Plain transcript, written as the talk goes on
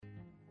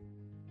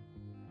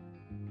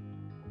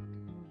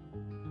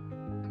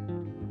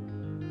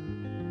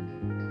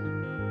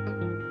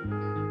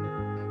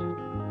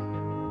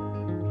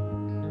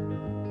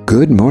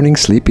Good morning,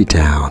 Sleepy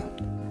Town.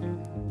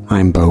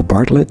 I'm Bo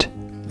Bartlett,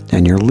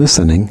 and you're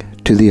listening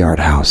to the Art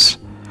House.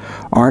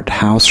 Art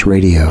House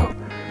Radio,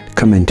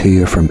 coming to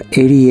you from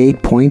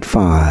 88.5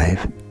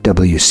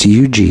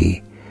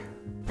 WCUG,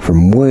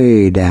 from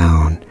way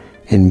down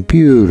in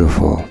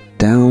beautiful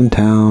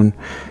downtown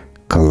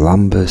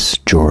Columbus,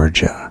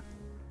 Georgia.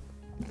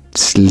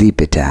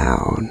 Sleepy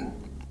Town,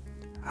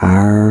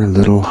 our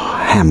little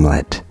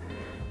hamlet,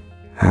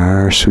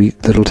 our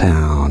sweet little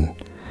town,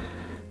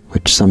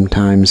 which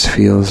sometimes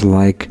feels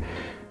like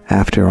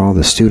after all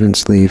the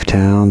students leave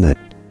town that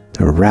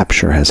the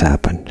rapture has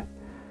happened.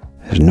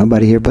 There's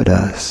nobody here but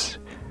us.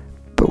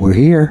 But we're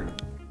here.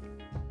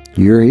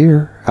 You're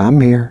here. I'm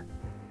here.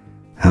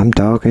 I'm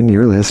talking.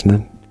 You're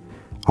listening.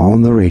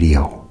 On the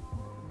radio.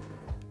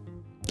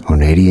 On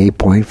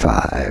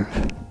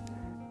 88.5.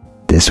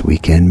 This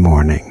weekend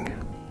morning.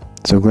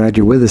 So glad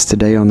you're with us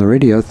today on the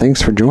radio.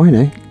 Thanks for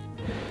joining.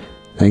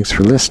 Thanks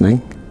for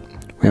listening.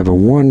 We have a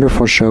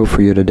wonderful show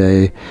for you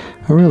today.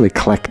 A really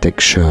eclectic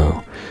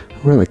show. A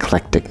really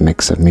eclectic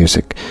mix of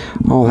music.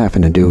 All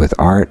having to do with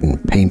art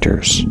and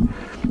painters.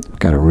 We've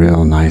got a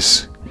real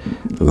nice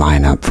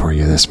lineup for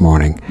you this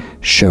morning.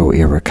 Sho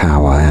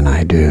Irakawa and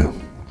I do.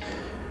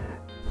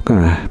 I'm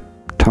going to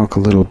talk a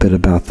little bit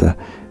about the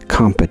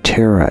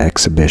Compatera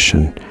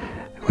exhibition,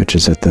 which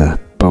is at the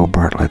Bo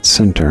Bartlett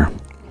Center.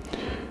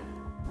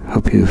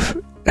 Hope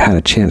you've had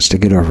a chance to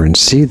get over and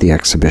see the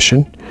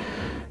exhibition.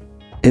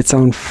 It's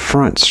on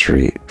Front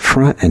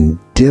and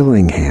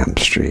Dillingham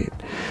Street.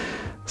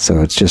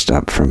 So it's just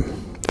up from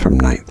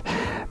 9th.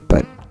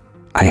 But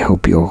I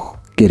hope you'll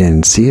get in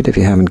and see it if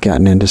you haven't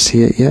gotten in to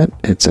see it yet.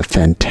 It's a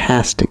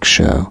fantastic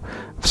show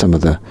of some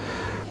of the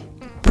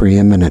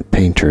preeminent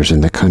painters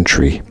in the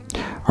country.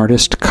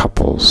 Artist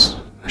couples.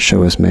 The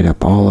show is made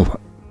up all of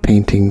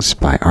paintings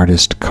by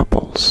artist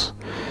couples.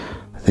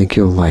 I think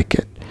you'll like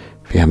it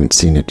if you haven't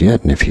seen it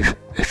yet. And if you've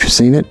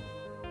seen it,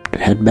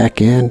 head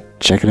back in,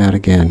 check it out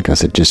again,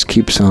 because it just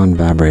keeps on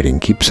vibrating,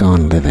 keeps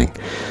on living.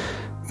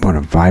 What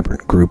a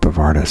vibrant group of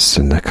artists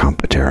in the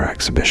Compatera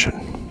exhibition.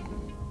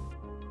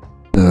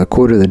 The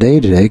quote of the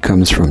day today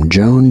comes from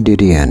Joan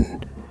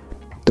Didion.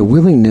 The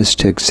willingness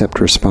to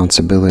accept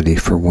responsibility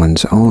for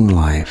one's own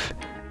life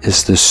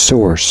is the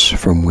source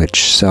from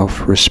which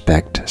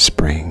self-respect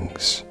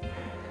springs.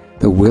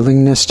 The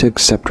willingness to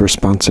accept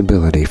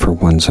responsibility for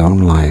one's own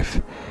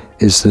life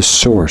is the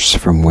source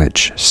from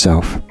which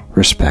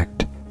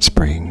self-respect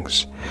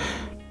springs.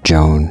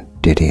 Joan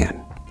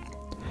Didion.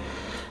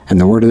 And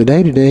the word of the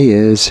day today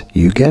is,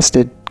 you guessed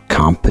it,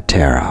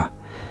 Compatera.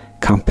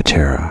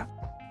 Compatera.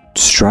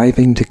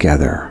 Striving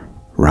together,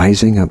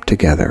 rising up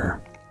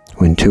together,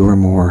 when two or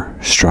more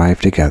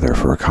strive together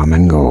for a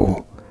common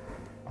goal.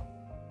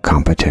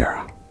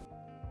 Compatera.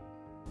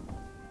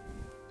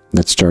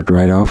 Let's start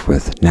right off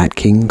with Nat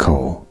King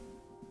Cole,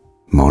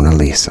 Mona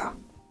Lisa.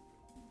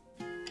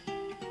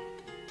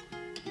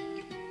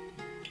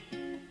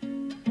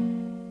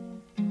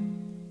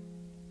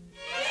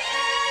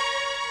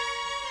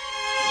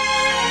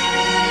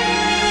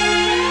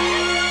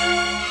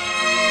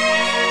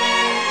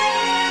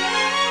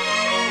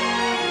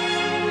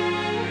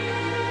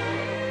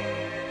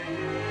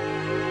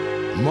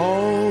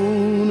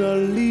 Mona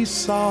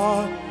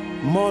Lisa,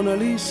 Mona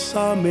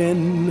Lisa,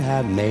 men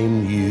have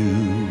named you.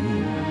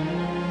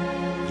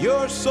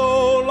 You're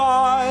so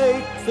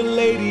like the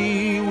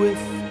lady with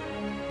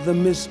the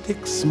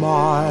mystic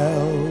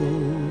smile.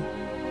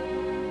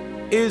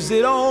 Is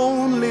it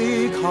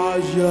only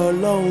 'cause you're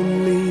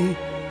lonely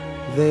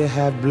they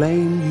have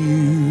blamed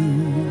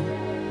you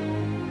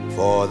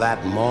for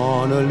that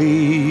Mona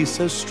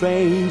Lisa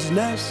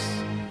strangeness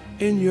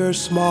in your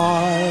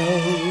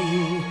smile?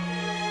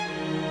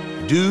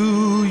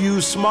 Do you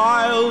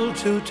smile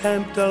to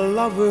tempt a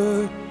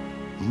lover,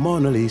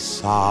 Mona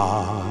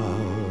Lisa?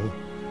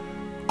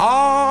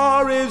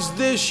 Or is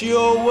this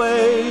your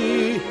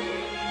way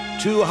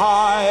to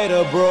hide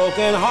a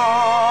broken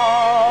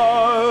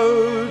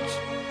heart?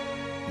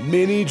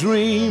 Many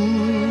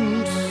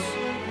dreams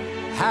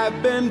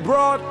have been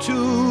brought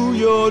to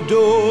your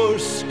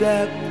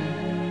doorstep.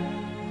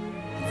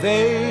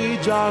 They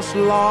just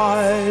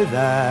lie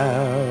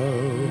there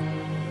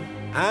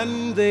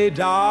and they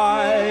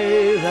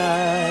die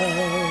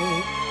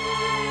there.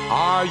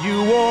 Are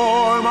you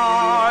warm?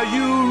 Are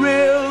you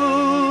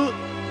real,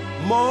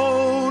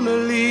 Mona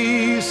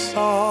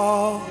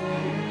Lisa?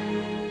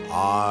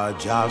 Or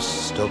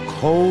just a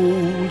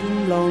cold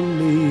and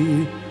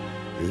lonely,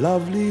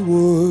 lovely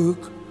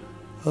work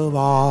of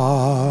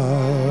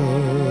art?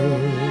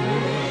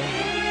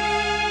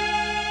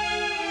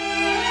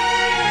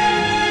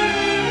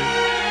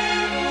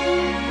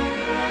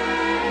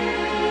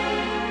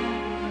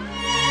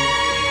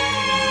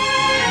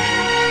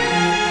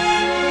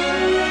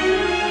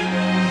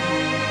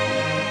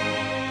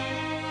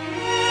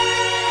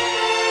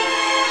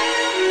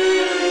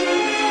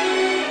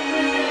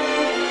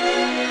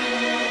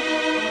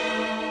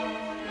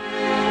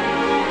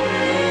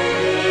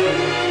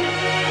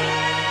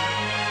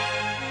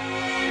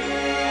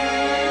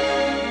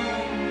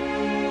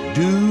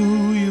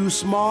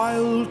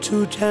 smile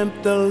to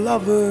tempt the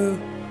lover,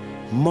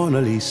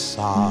 Mona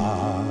Lisa?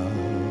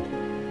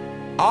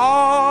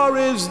 Or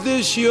is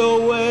this your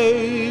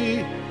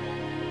way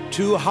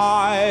to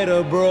hide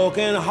a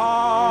broken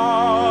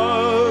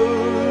heart?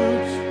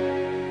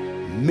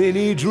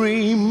 Many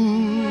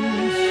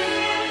dreams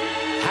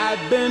had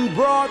been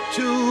brought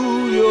to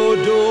your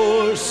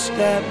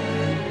doorstep.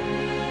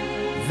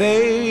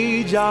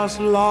 They just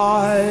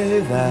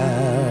lie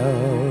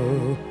there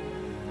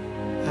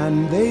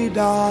and they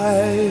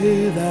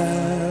die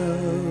there.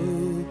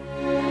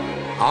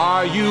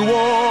 Are you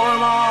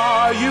warm?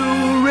 Are you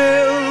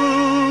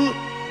real,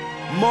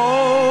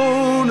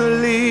 Mona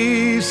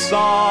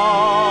Lisa?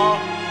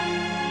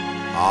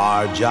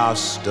 Or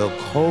just a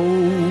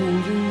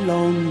cold and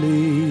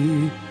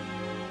lonely,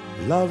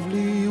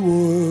 lovely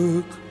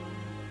work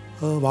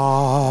of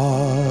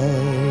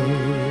art?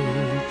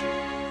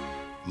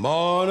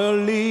 Mona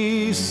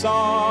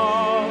Lisa,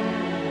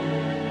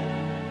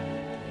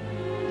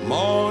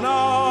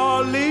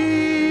 Mona Lisa.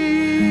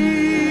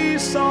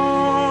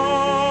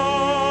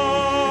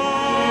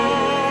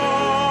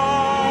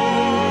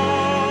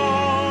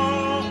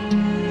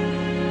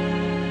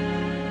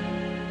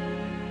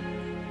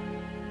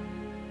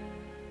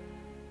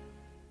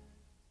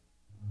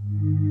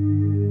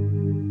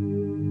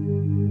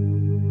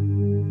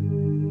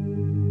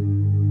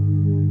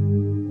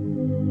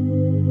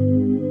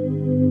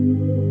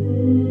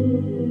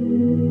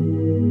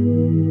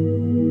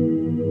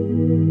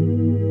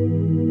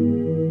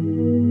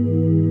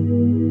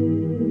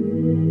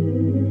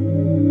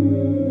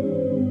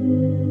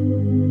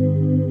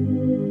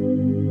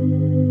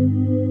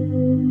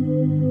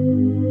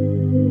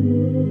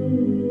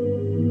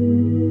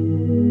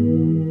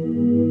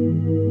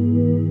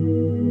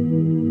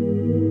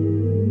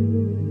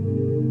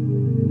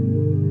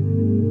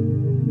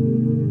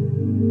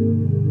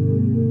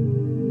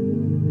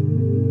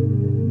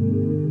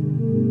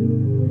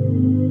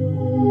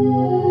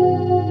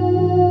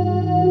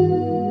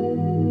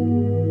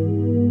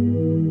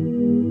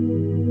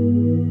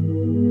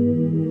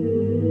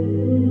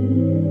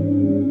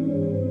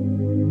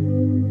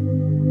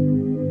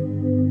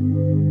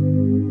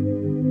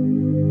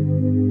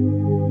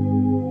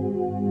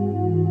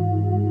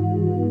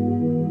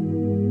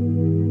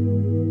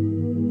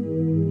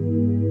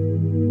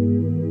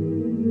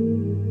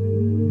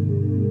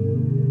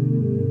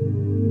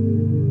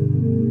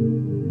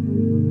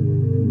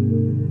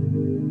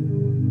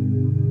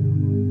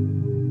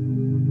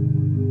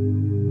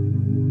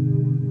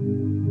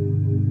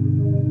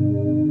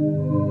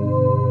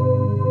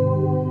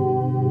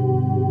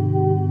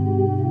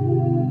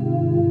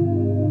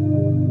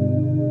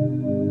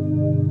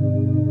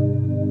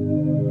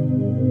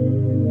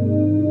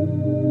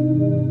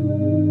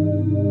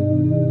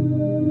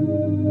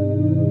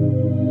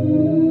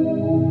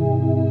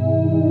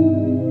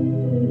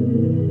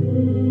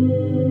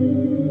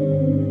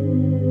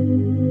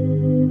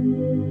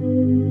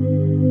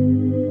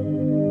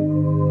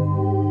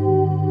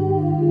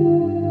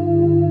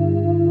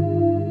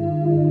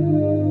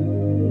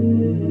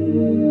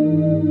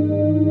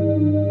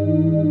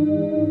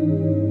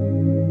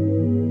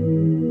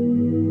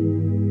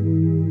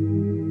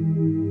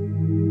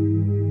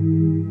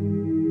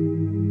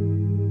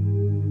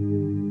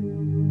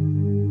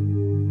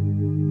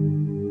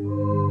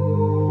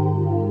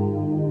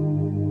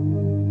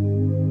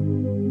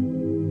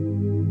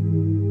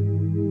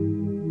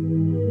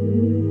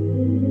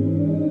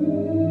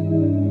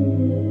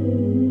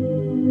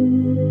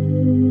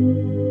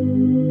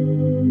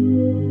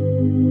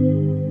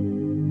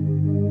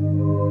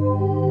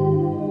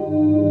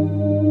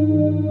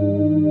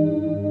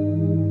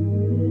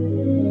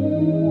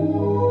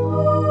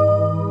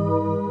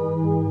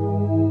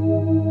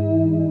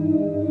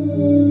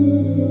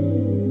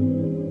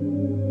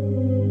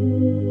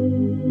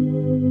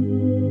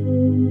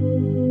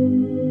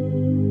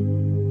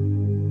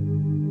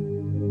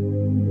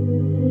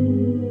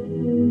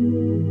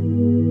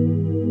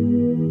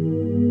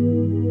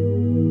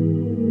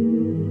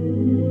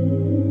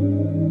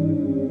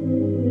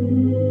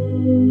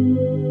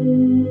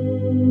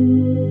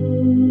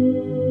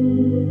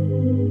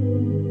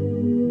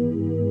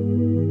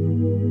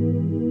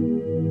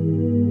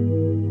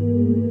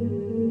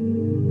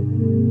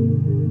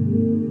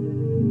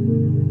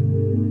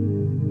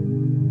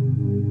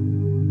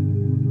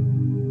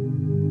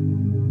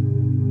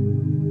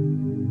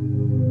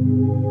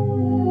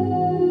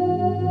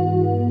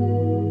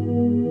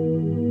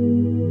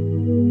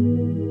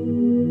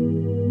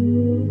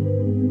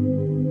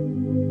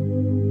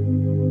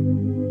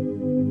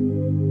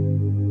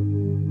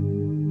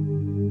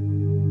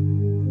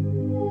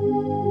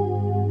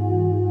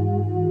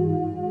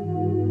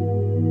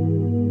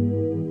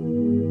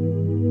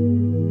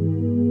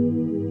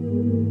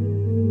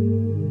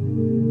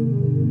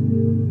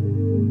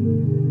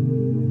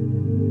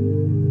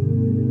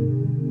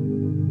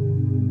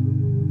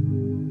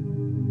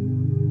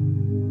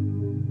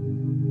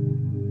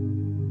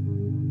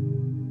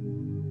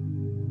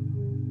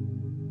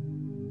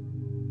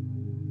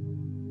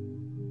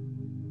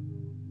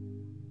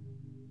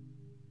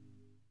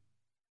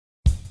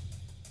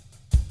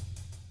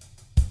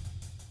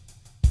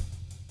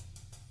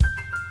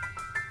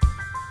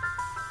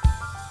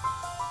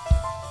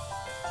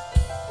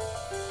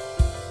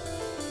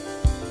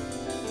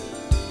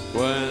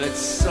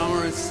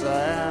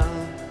 Siam,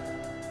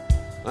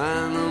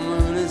 and the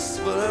moon is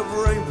full of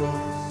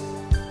rainbows.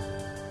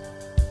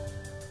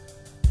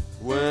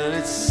 When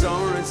it's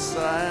summer in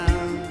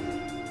Siam,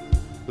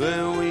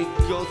 then we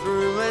go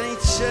through many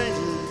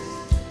changes.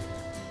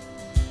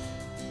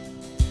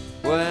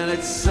 When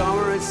it's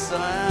summer in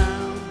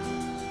Siam,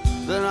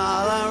 then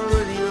all I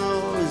really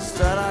know is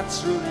that I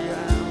truly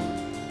am.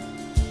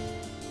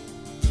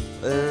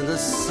 In the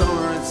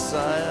summer in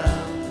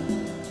Siam,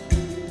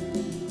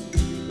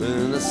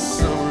 in the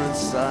summer in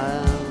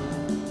Siam,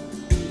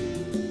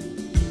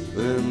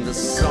 in the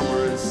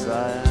summer in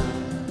Siam.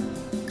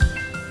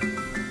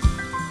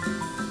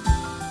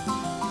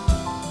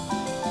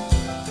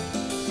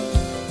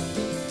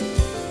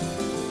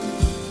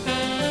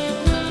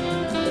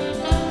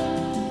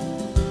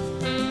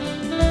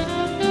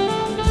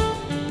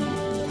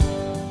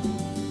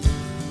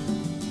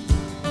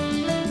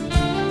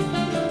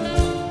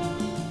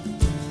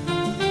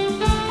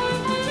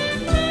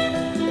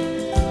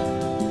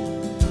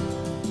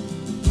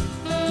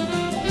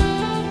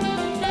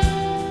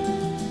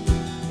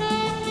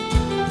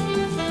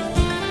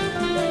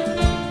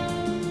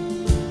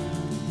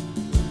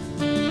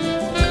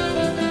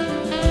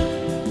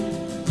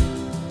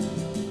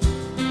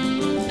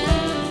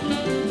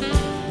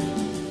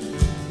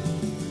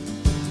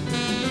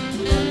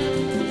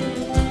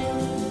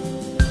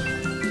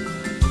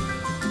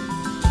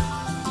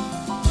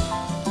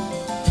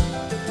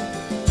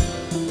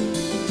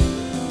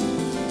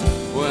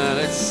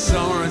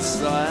 Summer in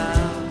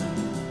Siam,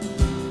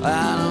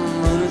 and the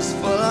moon is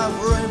full of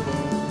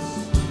rainbows.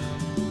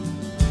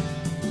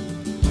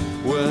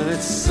 When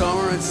it's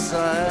summer in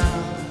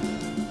Siam,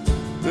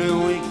 then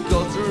we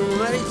go through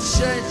many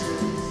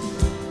changes.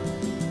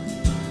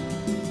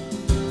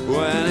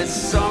 When it's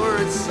summer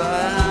in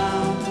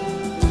Siam,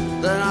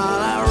 then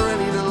all I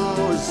really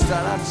know is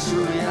that I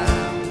truly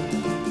am.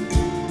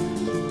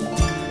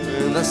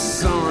 In the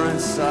summer in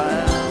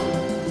Siam,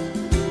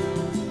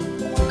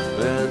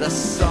 in the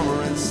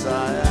summer in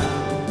Siam,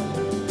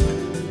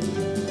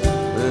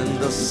 in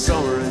the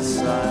summer in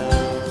Siam.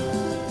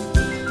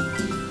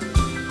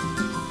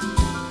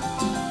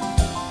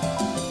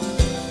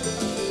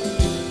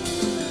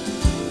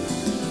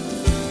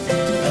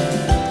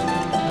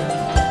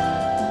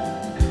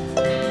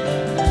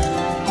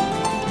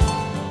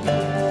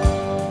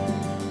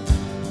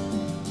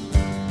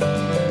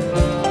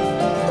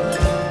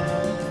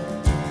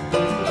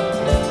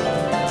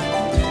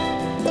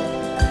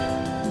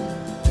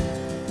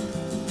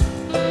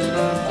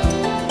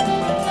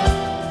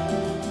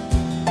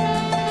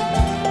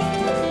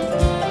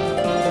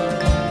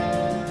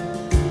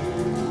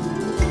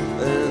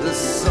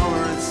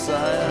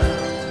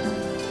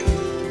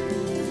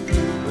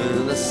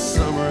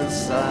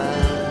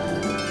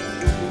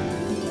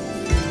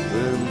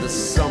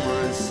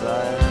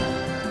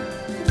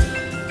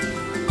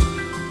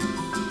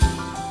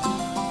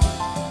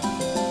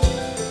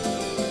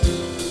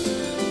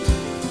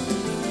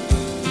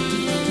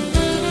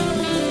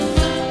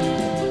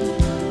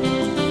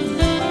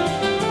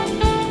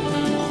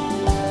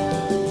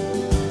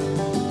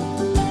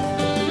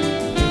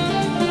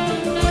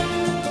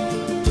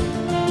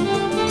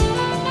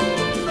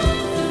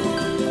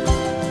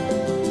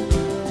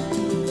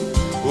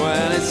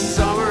 When it's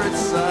summer in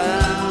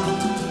Siam,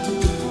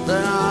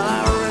 then all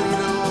I really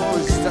know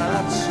is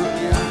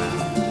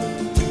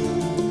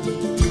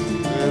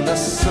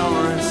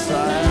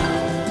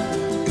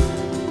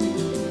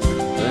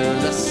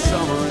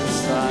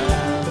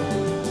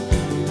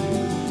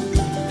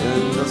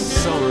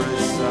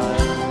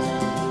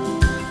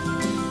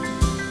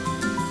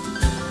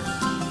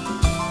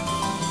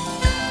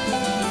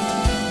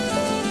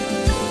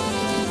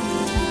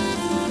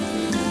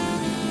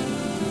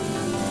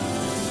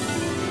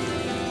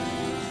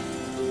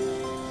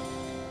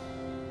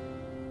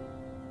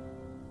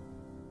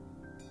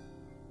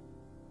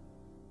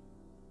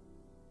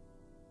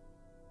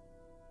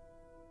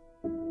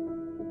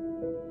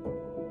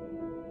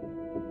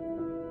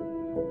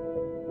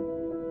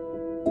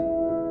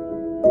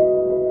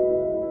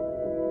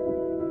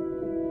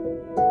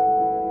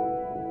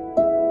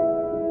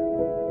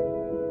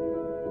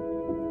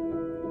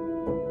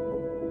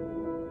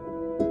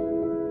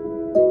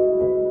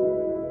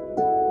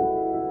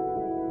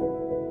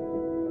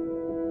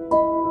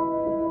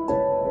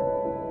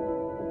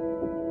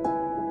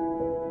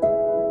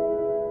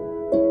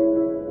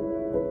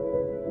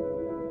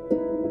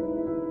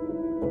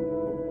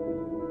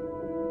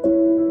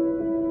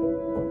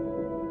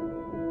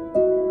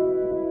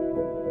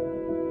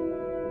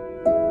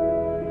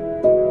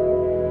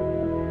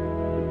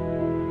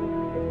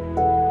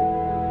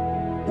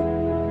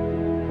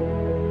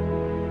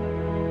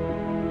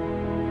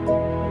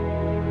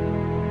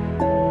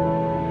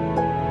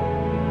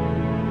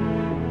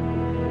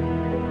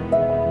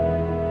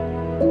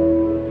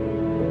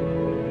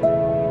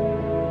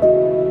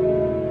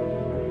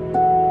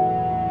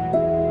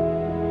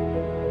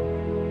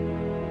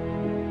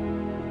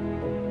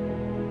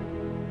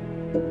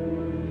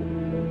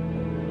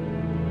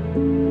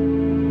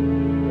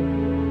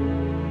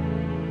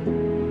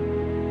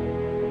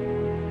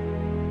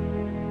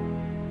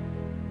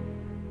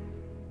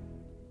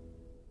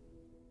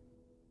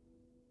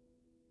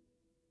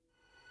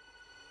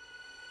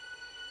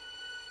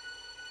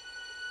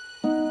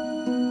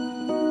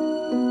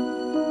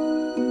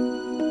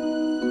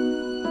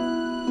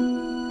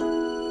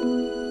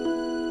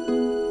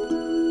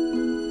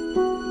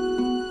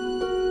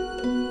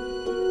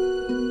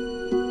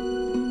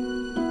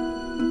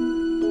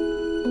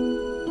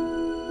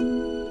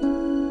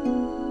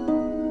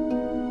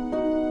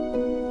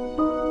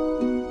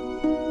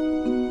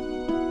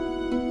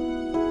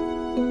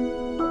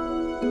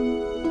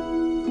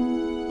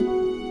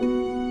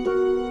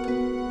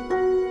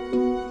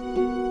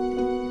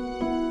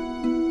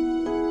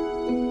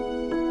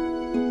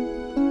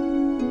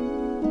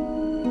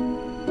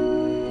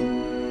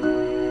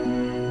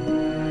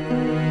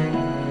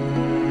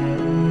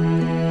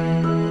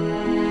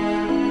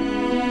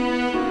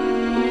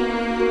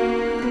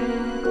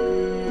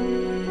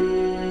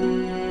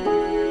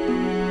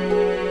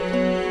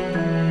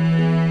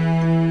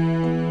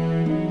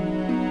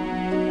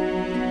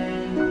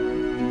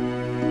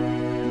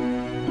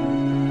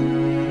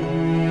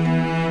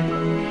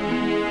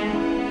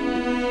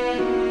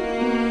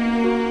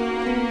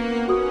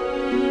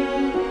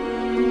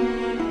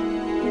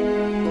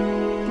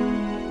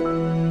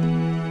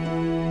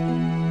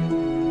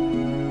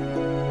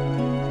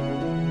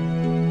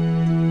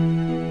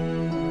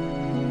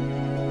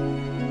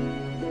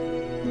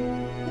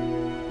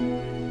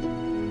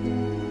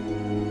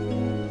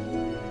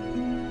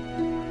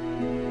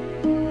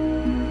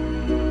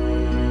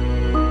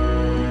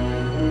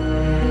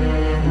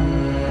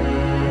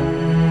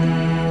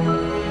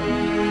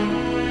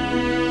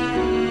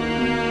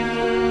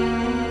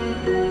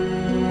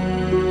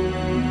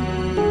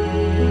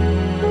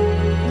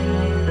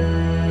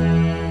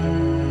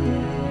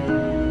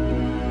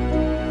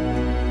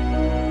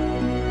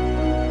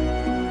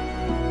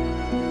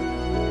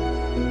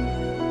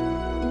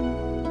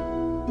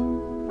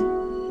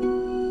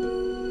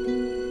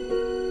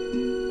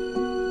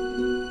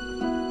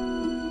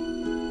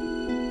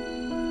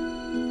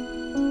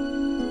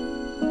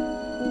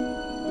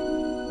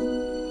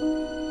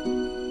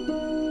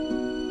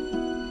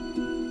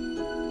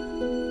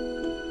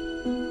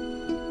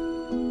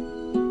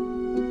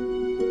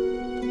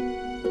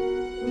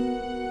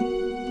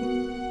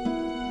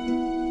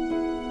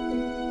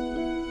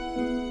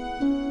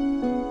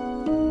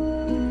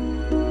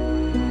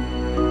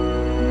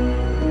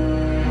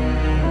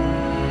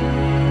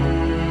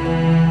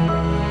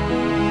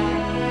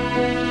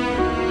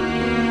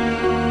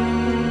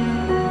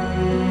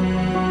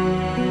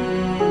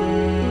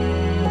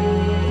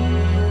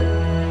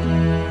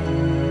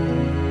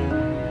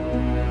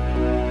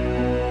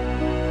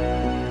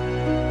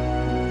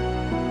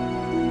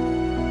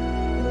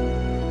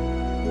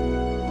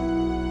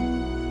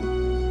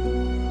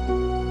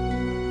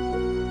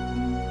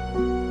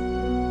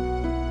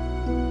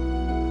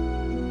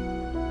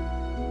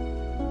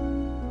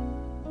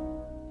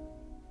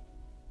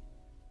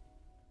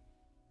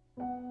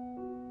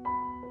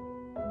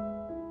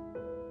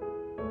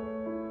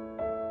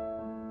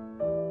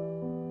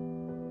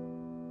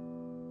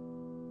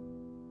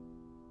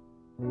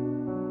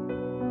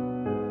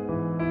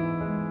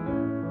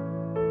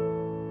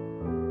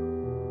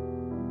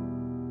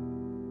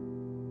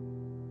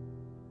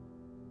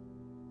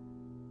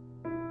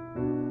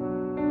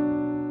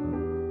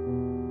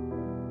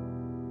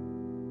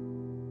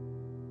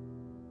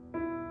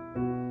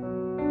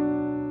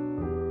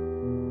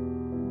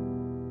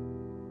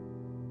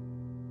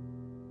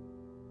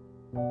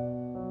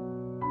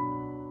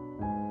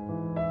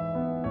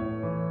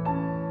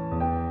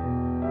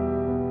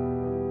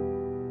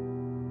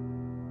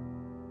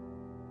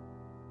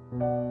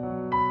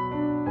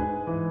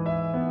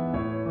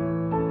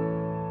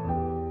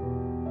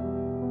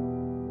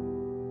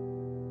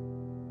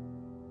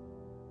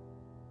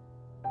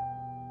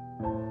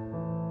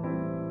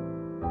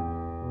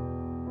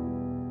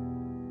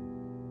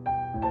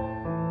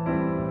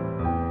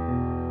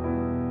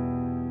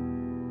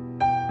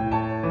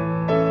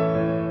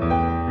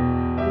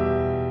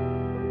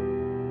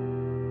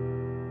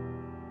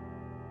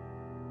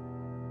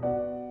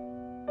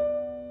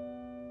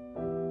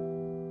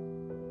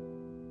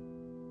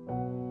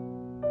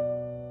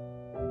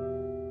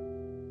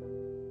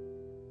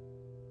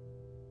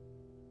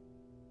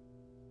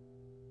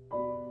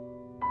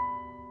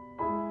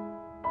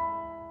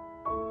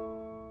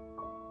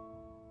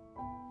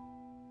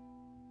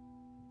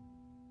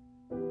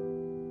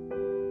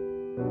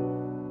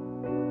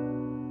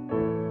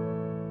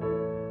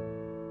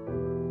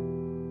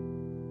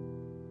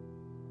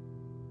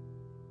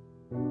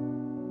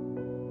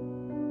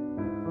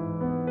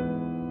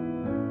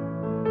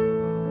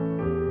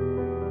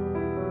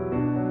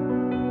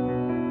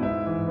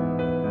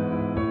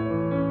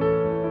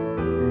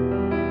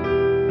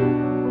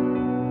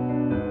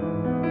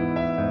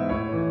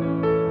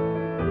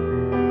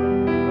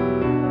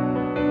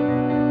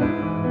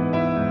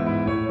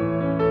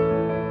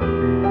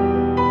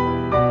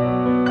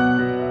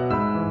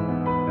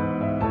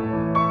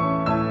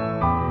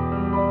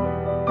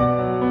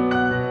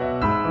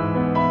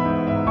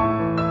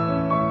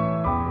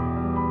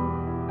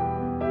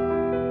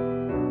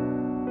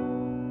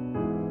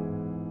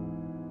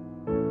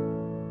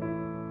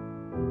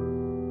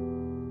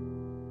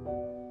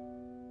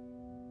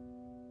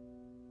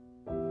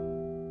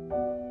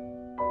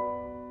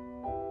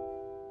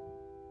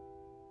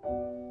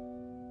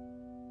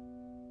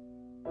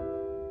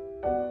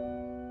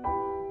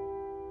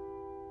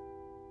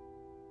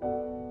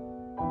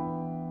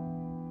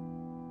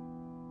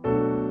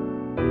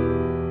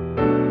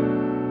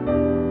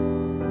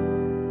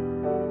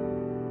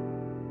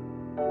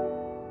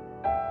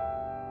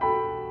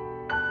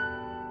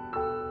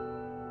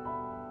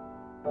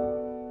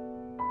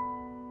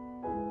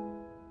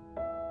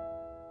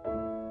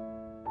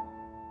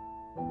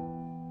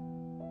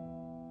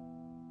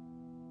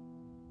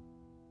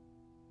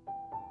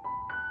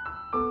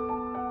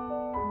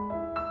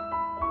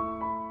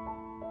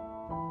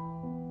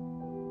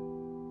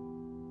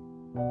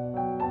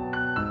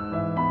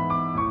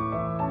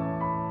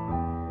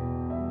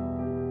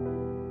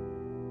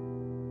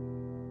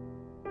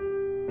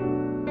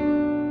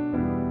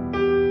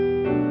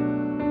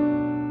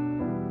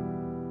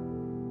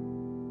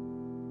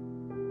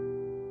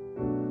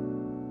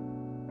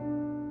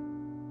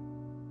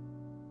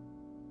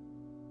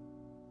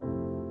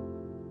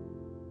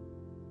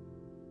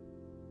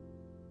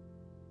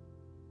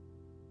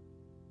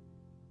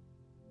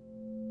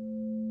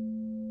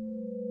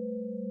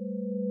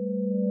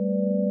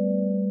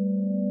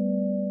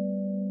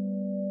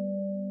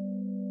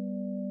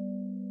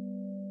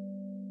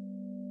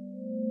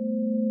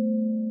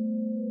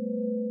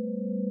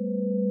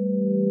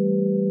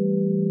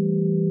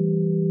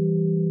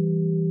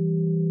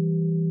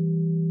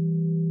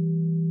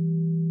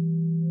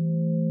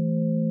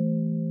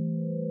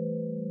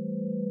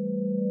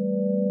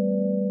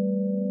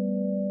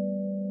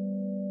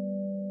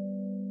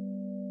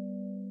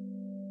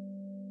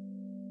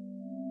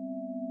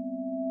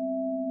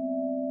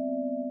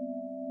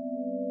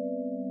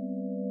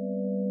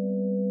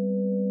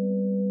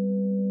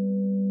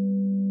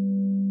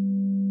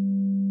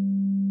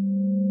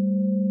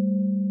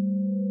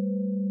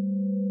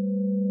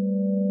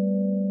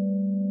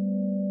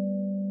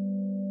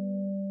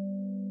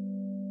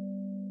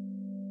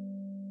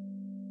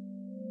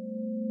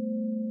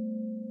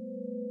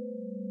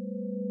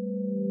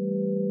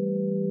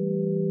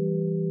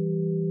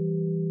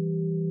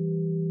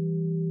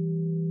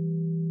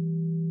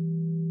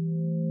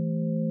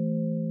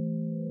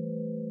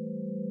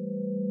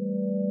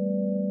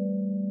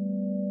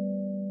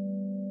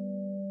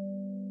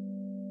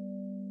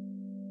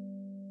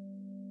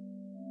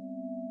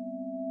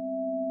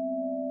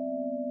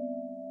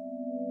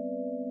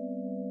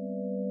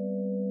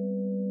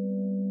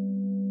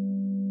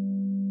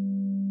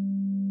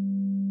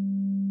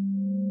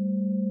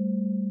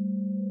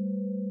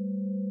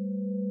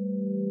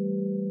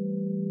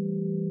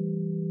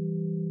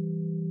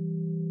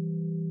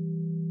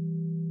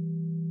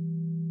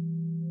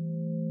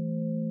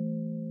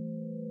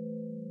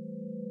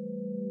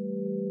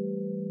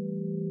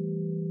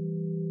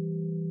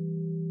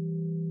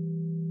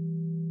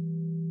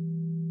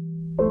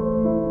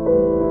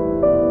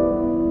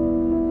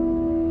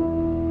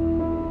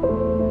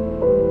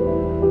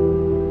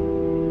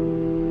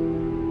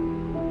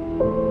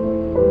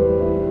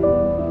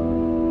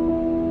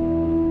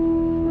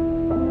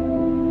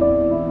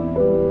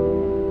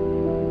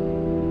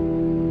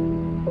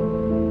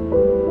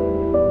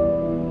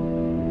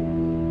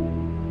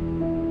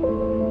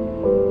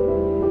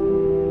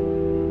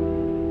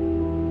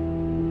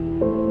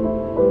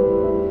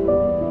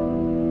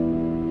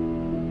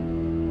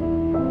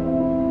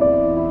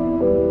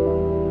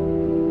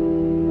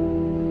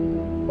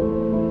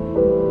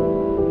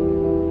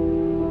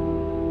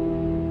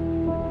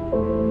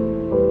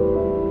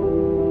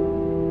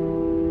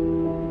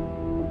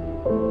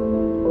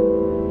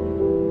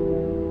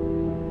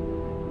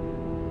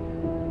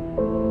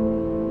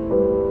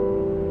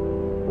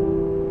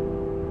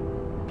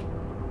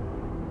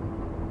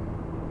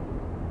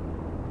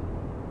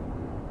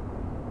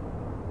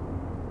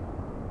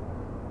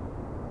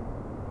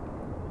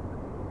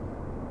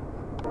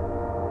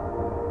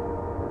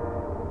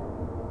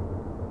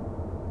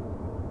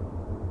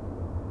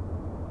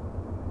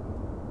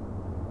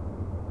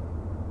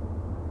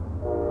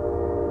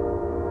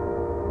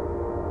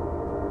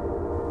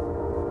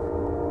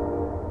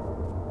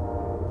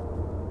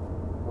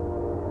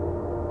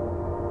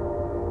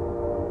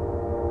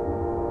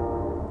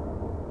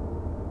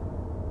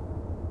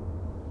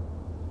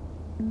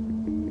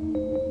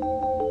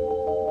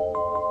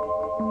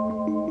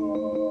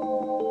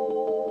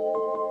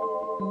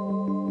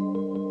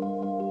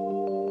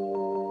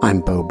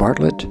I'm Bo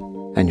Bartlett,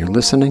 and you're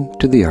listening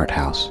to The Art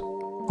House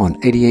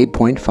on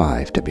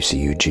 88.5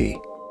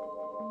 WCUG.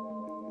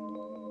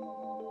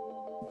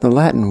 The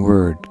Latin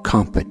word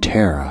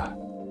competere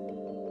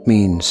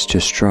means to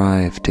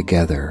strive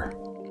together.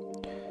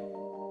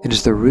 It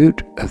is the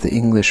root of the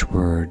English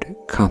word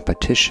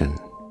competition,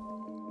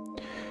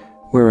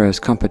 whereas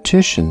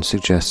competition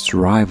suggests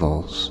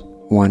rivals,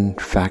 one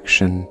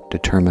faction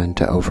determined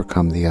to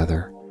overcome the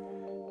other.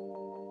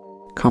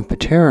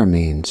 Competere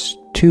means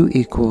two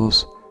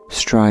equals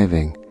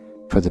striving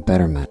for the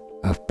betterment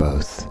of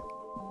both.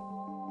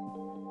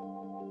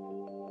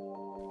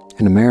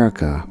 In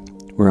America,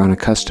 we're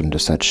unaccustomed to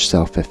such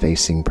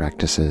self-effacing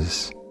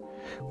practices.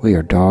 We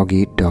are dog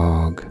eat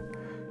dog,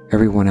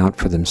 everyone out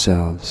for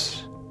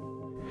themselves.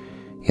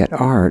 Yet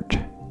art,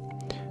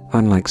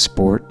 unlike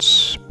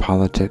sports,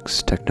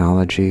 politics,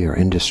 technology, or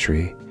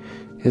industry,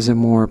 is a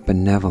more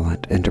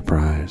benevolent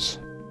enterprise.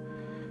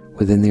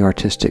 Within the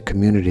artistic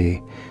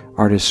community,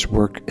 artists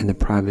work in the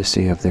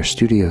privacy of their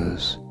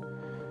studios,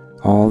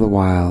 all the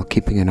while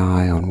keeping an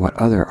eye on what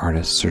other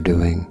artists are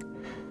doing,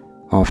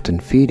 often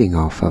feeding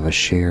off of a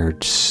shared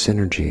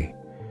synergy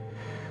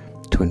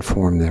to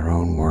inform their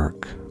own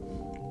work.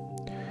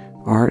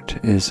 Art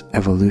is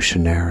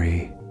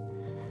evolutionary,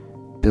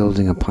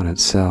 building upon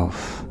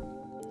itself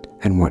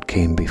and what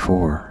came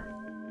before.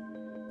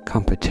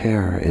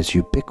 Competere is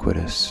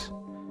ubiquitous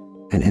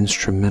and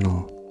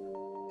instrumental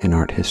in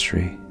art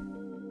history.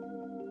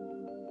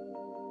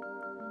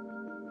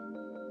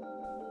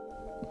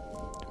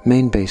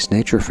 Maine-based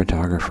nature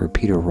photographer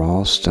Peter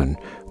Ralston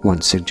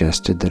once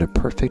suggested that a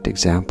perfect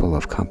example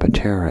of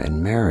competere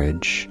in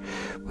marriage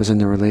was in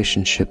the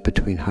relationship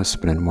between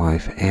husband and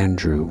wife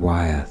Andrew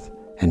Wyeth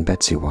and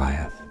Betsy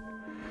Wyeth.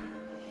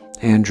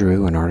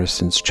 Andrew, an artist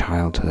since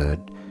childhood,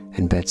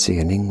 and Betsy,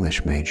 an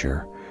English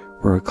major,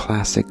 were a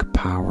classic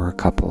power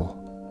couple.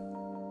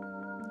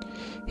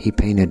 He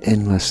painted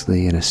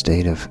endlessly in a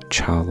state of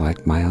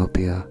childlike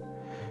myopia,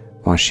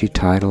 while she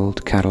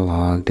titled,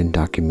 cataloged, and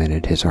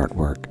documented his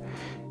artwork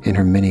in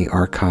her many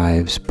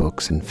archives,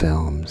 books, and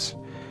films,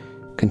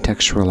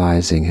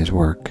 contextualizing his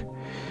work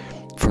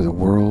for the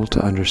world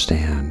to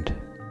understand.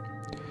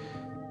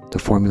 The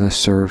formula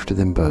served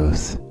them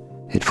both.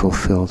 It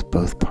fulfilled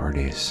both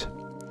parties.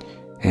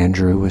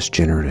 Andrew was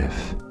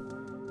generative,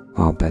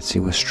 while Betsy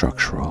was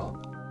structural.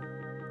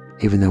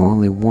 Even though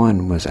only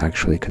one was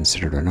actually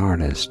considered an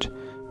artist,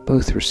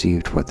 both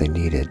received what they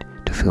needed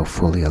to feel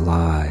fully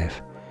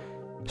alive,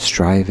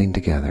 striving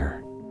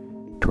together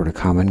toward a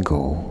common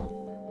goal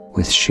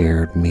with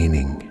shared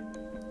meaning.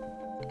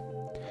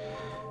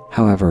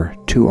 However,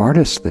 two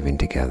artists living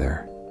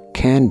together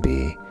can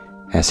be,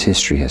 as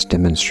history has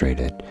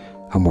demonstrated,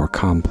 a more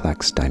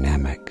complex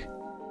dynamic.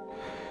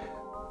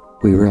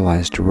 We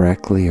realize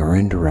directly or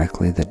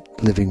indirectly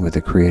that living with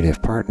a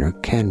creative partner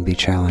can be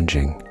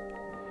challenging.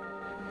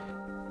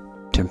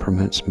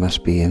 Temperaments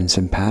must be in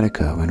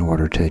simpatico in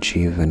order to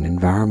achieve an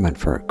environment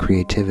for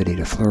creativity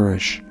to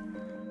flourish.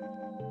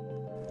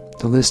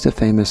 The list of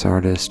famous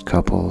artist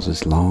couples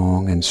is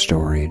long and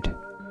storied.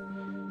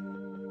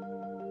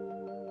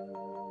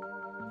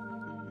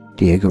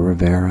 Diego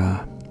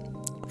Rivera,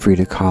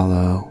 Frida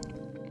Kahlo,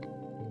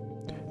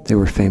 they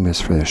were famous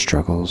for their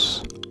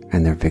struggles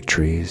and their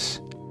victories,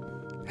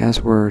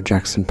 as were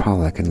Jackson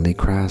Pollock and Lee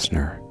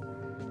Krasner,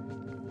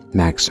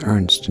 Max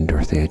Ernst and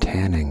Dorothea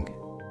Tanning,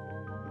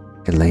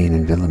 Elaine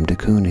and Willem de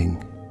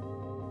Kooning,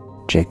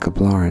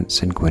 Jacob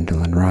Lawrence and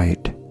Gwendolyn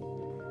Wright,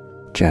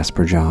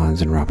 Jasper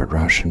Johns and Robert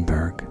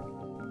Rauschenberg,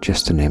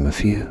 just to name a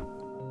few.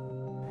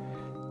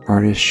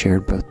 Artists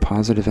shared both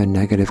positive and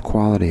negative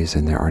qualities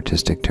in their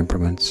artistic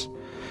temperaments.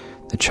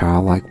 The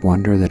childlike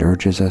wonder that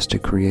urges us to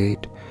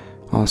create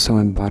also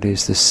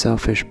embodies the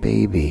selfish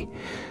baby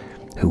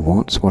who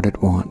wants what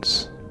it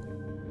wants.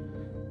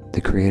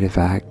 The creative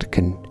act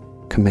can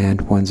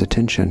command one's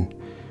attention,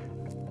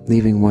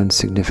 leaving one's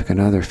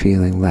significant other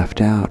feeling left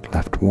out,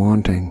 left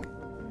wanting.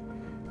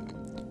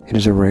 It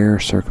is a rare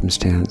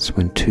circumstance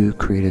when two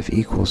creative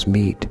equals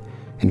meet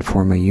and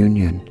form a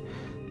union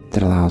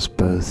that allows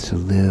both to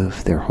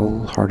live their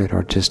wholehearted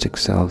artistic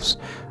selves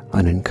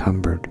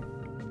unencumbered.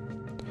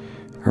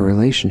 A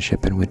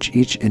relationship in which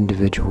each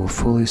individual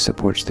fully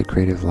supports the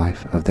creative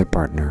life of their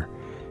partner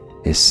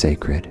is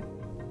sacred.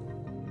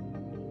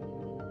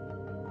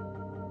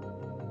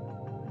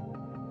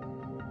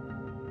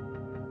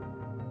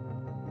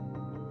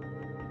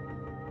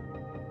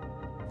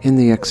 In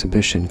the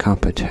exhibition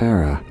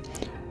Competere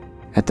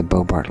at the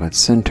Bo Bartlett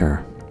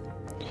Center,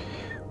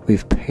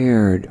 we've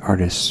paired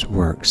artists'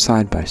 work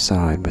side by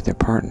side with their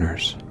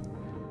partners,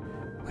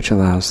 which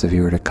allows the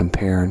viewer to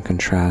compare and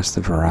contrast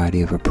the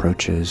variety of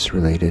approaches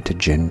related to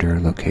gender,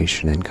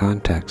 location, and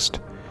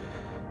context,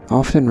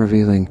 often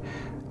revealing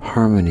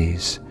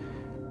harmonies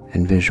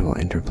and visual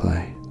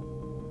interplay.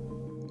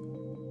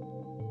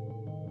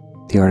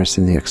 The artists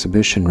in the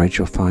exhibition,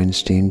 Rachel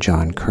Feinstein,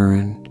 John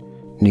Curran,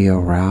 Neo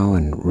Rao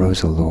and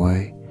Rosa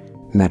Loy,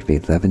 Matvey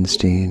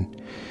Levenstein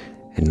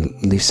and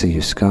Lisa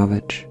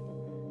Yuskavich,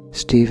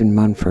 Stephen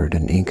Munford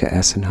and Inka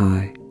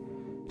Essenhai,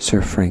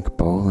 Sir Frank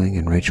Bowling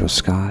and Rachel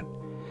Scott,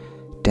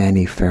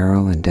 Danny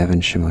Farrell and Devon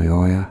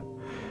Shimoyoya,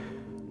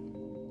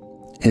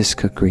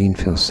 Iska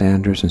Greenfield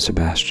Sanders and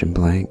Sebastian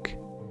Blank,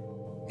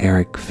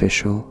 Eric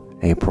Fischel,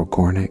 April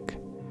Gornick,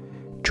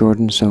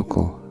 Jordan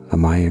Zokol,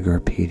 Amaya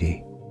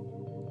Gurpidi,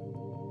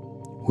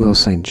 Will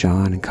St.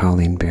 John and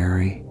Colleen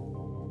Berry,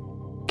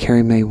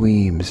 Carrie Mae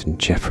Weems and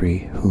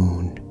Jeffrey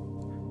Hoon,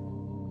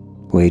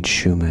 Wade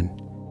Schumann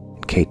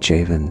and Kate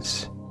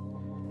Javins,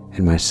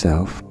 and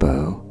myself,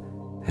 Bo,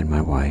 and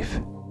my wife,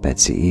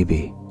 Betsy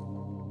Eby.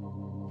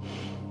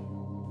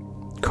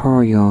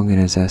 Carl Jung, in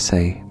his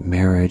essay,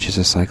 Marriage is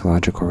a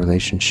Psychological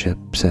Relationship,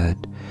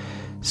 said,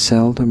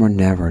 "Seldom or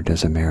never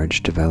does a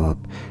marriage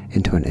develop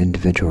into an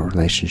individual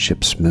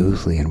relationship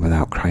smoothly and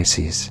without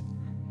crises.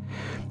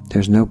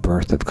 There's no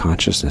birth of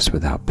consciousness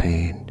without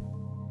pain.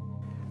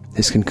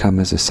 This can come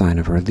as a sign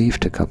of relief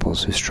to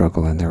couples who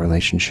struggle in their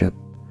relationship."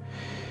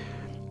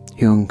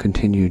 Jung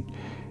continued,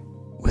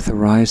 "With the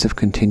rise of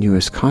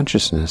continuous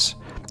consciousness,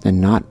 and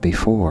not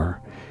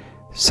before,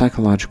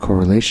 psychological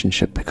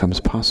relationship becomes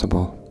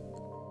possible.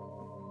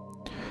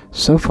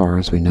 So far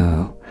as we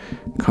know,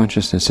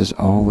 consciousness is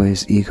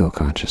always ego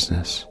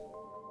consciousness.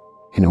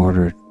 In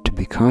order to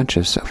be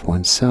conscious of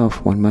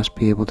oneself, one must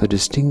be able to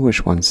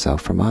distinguish oneself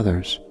from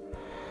others.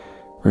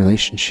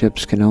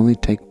 Relationships can only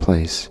take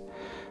place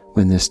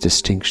when this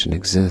distinction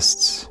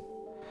exists.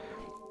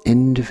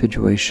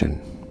 Individuation.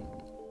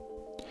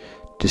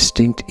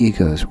 Distinct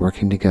egos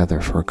working together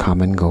for a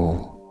common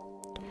goal.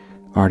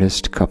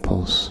 Artist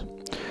couples,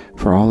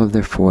 for all of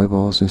their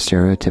foibles and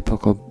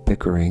stereotypical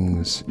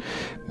bickerings,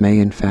 may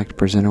in fact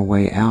present a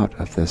way out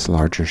of this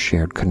larger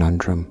shared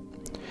conundrum.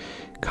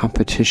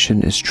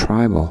 Competition is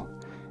tribal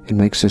and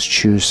makes us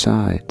choose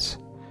sides.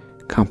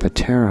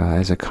 Competera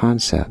as a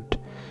concept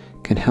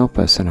can help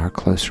us in our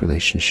close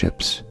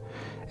relationships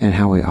and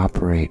how we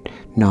operate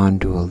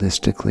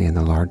non-dualistically in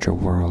the larger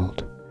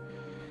world.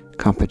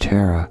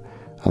 Competera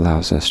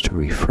allows us to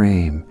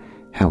reframe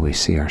how we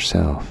see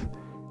ourselves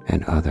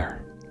and other.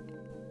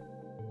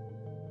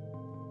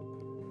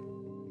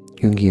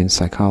 Jungian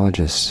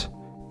psychologist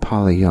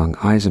Polly Young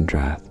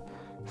Eisendrath,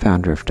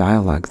 founder of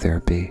dialogue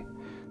therapy,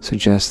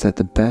 suggests that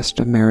the best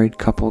a married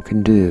couple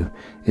can do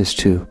is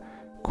to,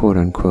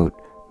 quote-unquote,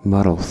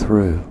 muddle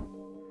through,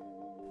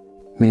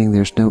 meaning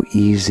there's no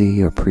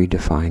easy or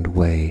predefined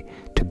way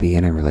to be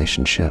in a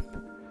relationship.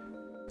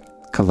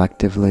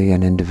 Collectively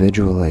and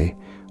individually,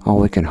 all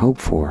we can hope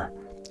for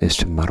is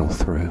to muddle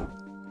through.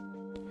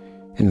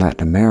 In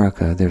Latin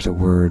America, there's a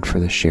word for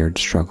the shared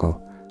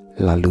struggle,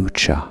 la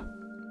lucha.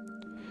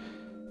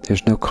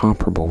 There's no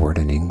comparable word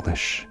in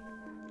English.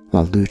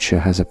 La lucha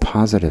has a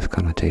positive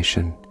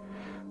connotation,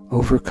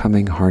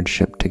 overcoming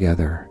hardship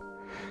together,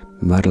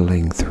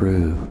 muddling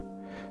through,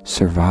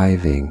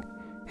 surviving,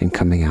 and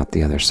coming out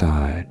the other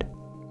side.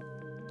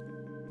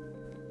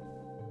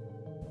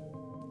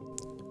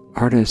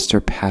 Artists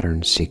are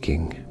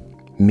pattern-seeking,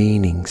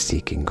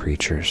 meaning-seeking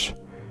creatures,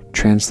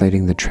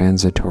 translating the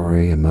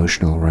transitory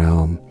emotional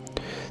realm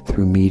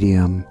through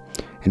medium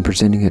and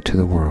presenting it to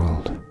the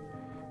world.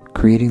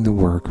 Creating the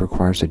work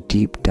requires a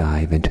deep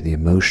dive into the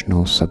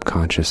emotional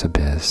subconscious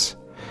abyss.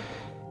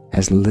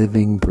 As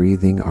living,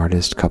 breathing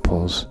artist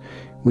couples,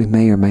 we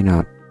may or may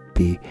not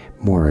be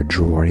more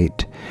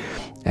adroit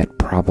at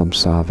problem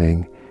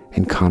solving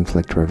and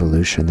conflict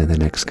resolution than the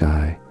next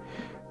guy.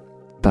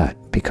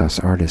 But because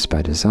artists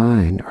by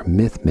design are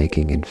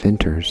myth-making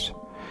inventors,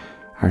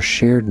 our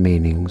shared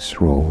meanings,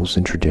 roles,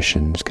 and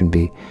traditions can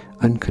be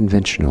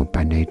unconventional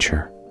by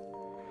nature.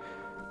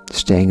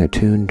 Staying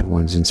attuned to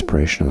one's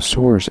inspirational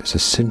source is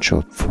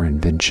essential for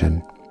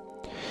invention,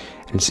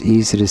 and it's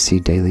easy to see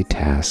daily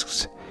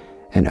tasks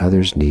and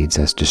others' needs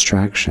as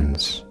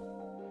distractions.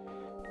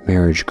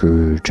 Marriage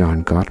guru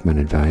John Gottman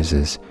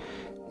advises,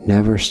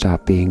 never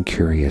stop being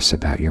curious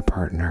about your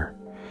partner.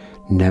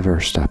 Never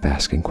stop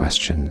asking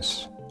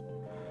questions.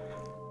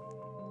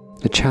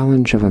 The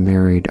challenge of a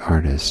married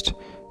artist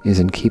is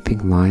in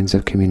keeping lines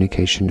of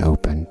communication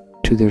open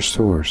to their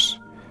source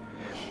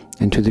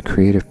and to the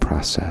creative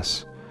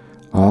process,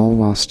 all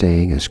while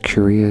staying as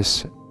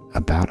curious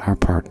about our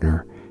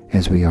partner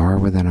as we are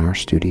within our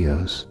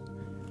studios.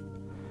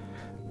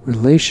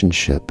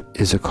 Relationship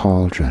is a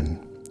cauldron.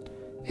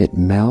 It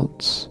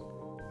melts,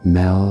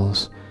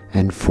 melds,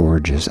 and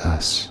forges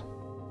us.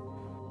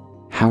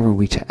 How are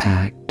we to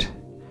act,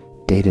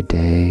 day to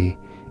day,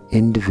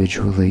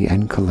 individually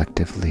and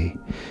collectively,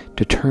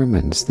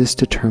 determines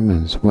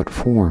what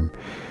form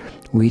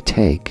we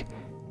take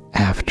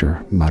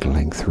after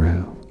muddling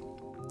through.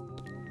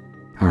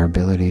 Our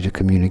ability to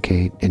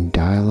communicate in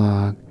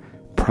dialogue,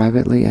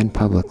 privately and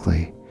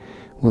publicly,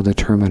 will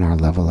determine our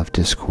level of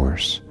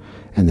discourse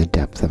and the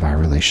depth of our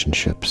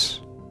relationships.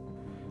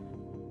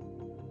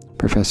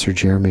 Professor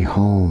Jeremy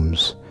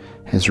Holmes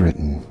has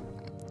written,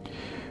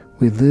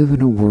 "We live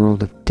in a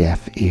world of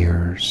deaf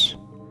ears,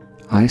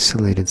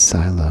 isolated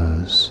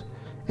silos,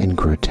 and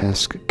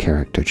grotesque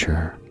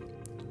caricature.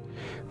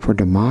 For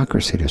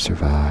democracy to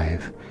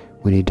survive,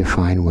 we need to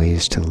find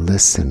ways to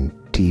listen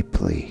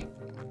deeply.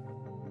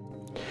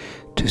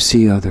 to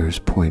see others'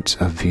 points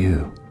of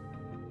view,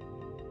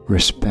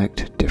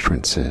 respect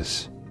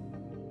differences,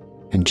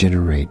 and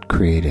generate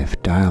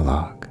creative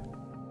dialogue.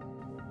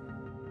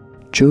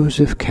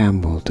 Joseph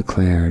Campbell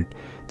declared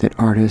that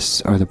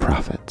artists are the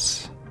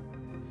prophets.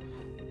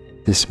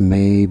 This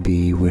may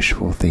be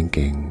wishful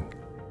thinking,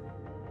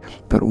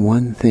 but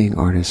one thing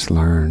artists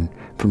learn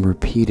from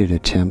repeated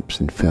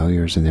attempts and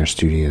failures in their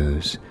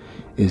studios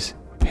is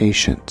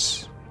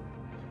patience,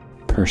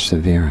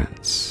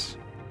 perseverance,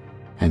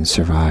 and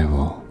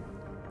survival.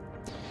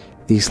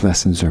 These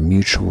lessons are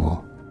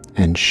mutual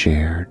and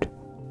shared.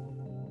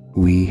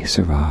 We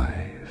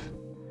survive.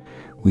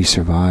 We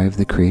survive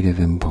the creative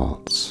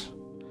impulse,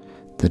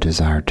 the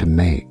desire to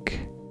make.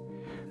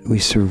 We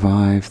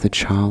survive the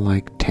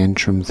childlike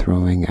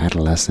tantrum-throwing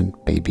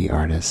adolescent baby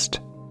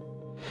artist,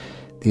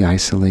 the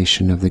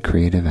isolation of the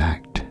creative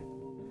act.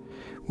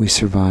 We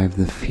survive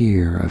the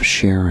fear of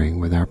sharing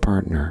with our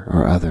partner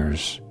or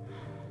others.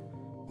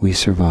 We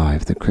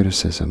survive the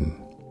criticism,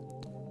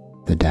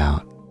 the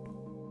doubt,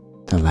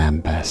 the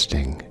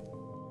lambasting,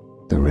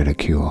 the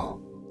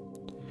ridicule.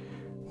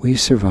 We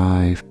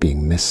survive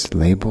being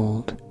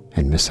mislabeled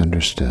and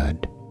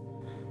misunderstood.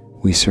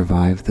 We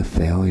survive the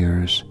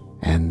failures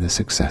and the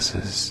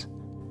successes.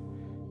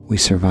 We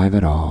survive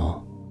it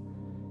all,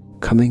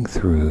 coming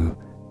through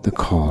the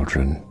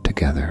cauldron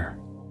together,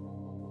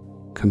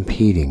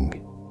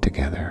 competing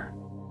together,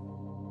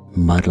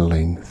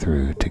 muddling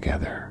through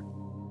together,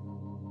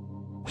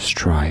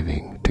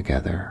 striving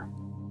together,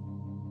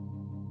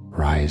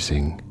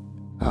 rising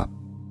up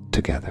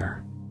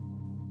together.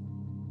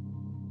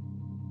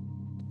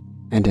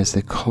 And as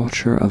the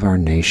culture of our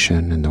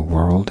nation and the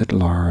world at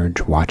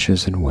large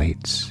watches and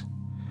waits,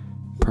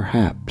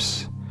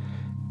 perhaps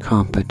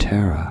Compa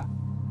Terra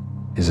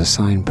is a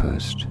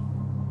signpost,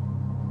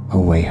 a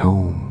way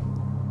home,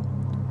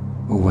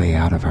 a way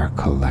out of our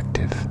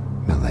collective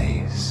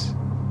malaise.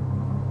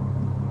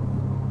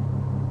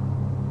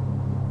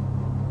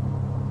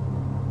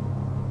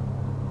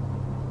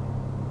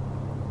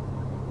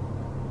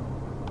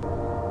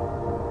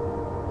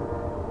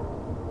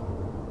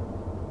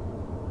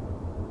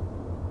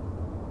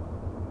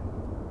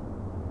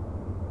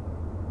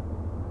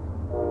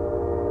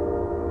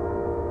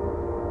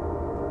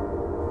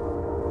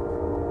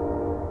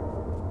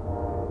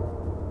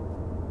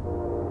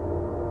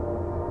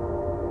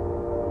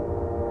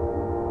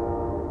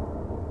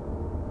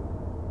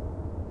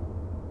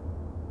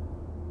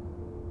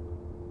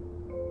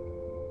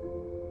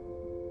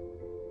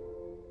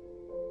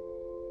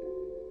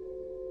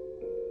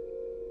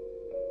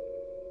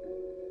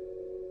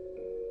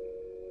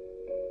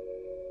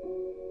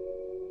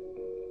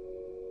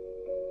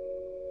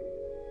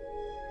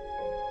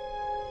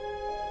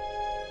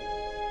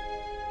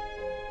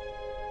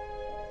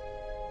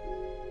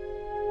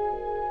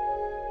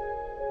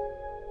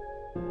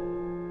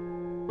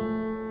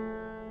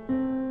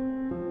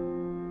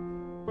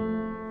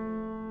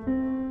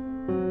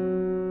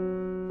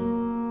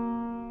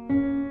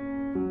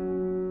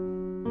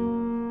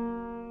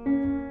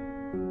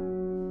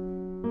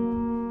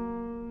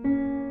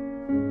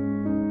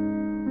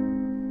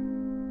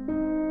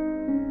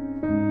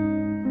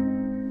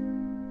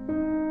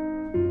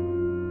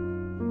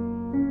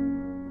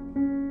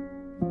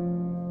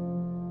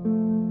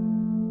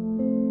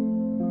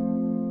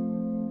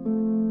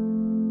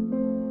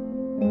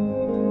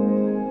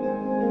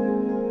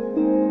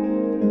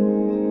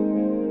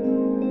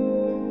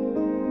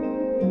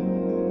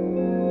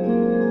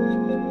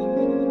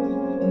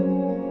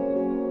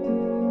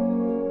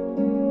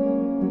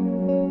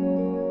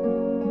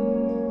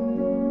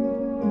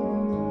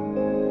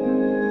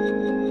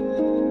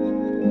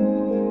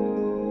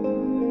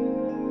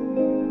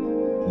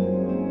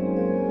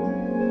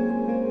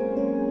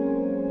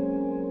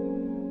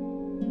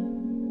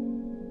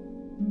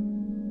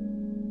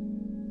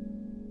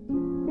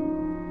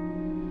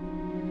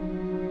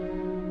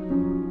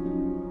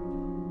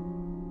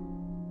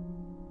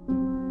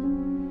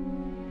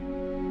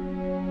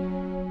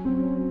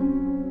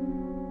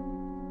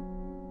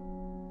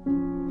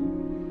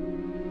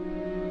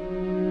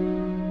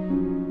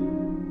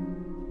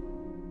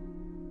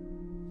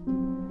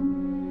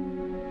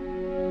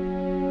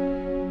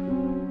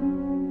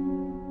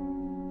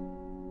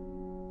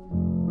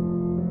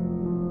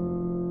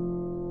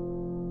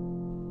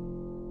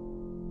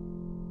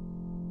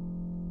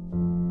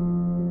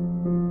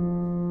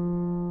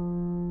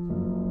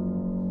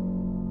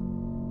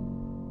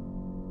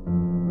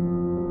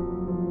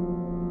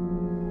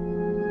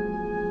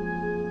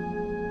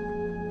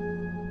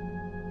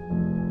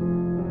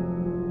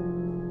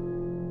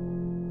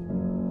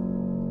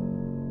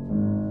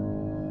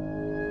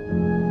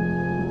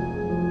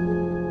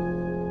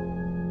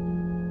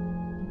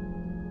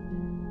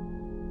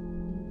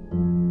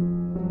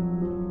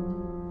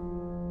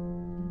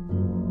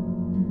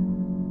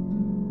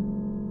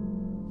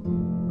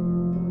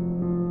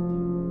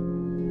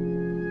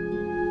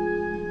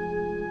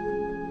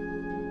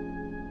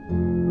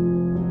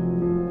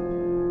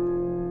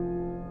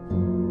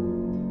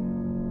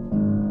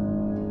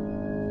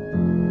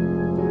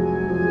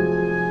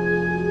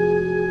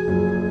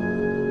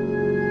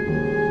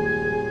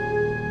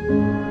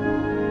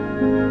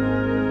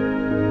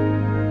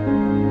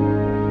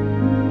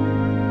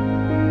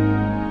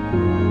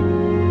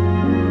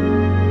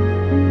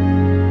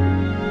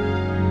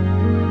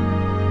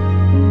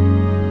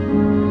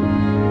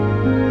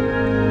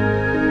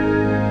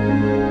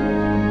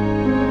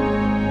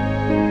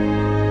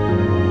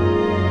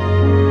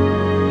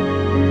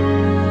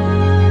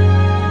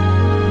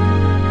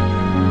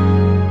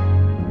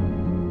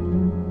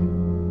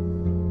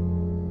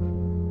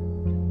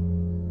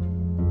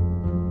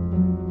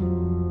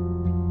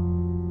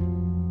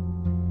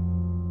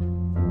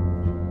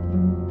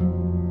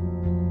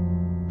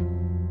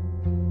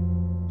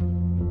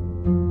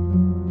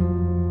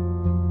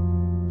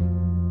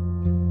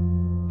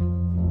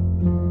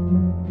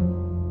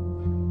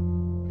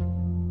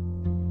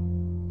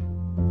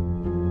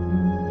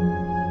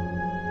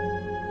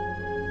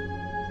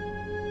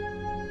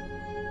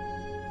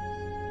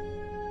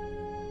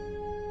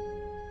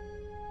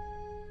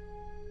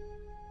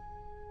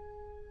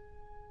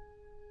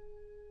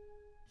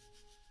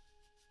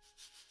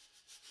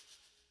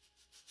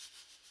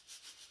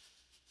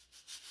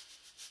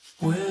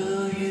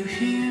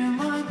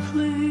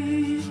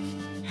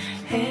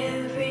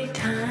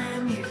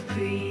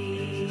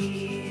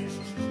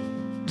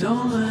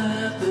 Don't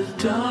let the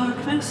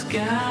darkness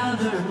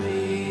gather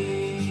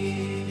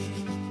me.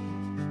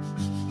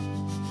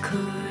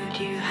 Could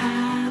you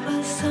have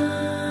a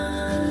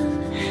sun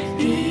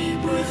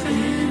deep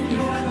within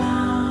your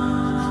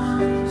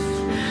lungs?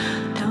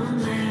 Don't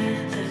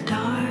let the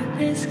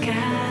darkness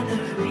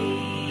gather me.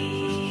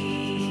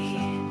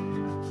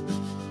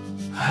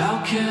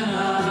 How can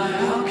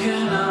I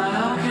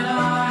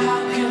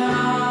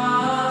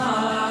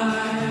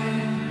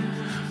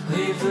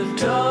leave the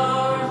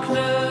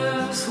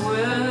darkness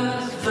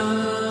with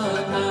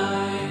the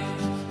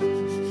night?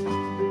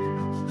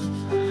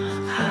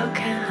 How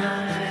can I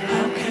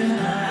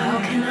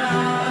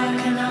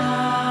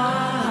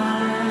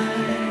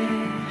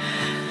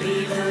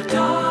leave the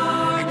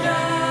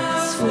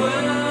darkness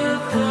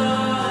with the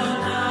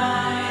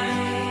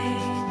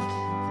night?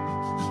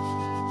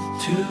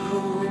 To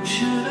whom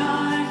should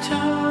I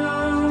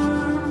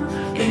turn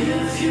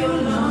if your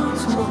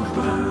lungs won't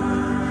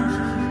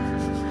burn?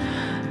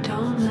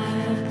 Don't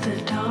let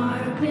the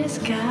darkness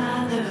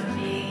gather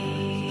me.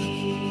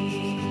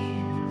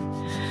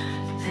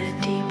 The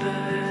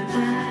deeper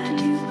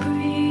that you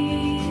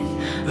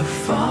breathe, The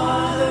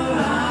farther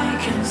I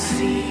can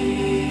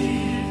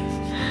see.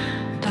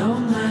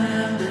 don't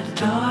let the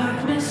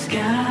darkness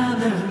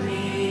gather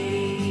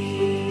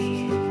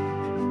me.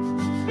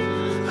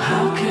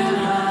 How can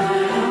I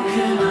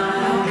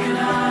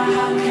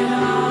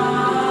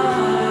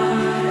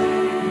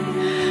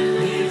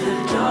Leave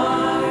the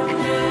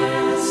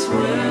darkness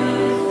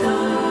with the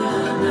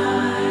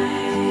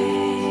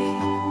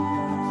night.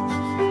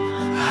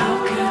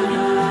 How can I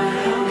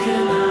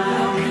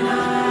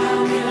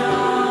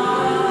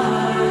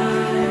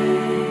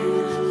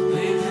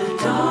Leave the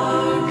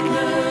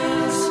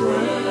darkness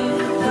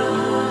with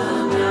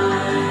the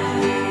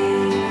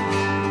night.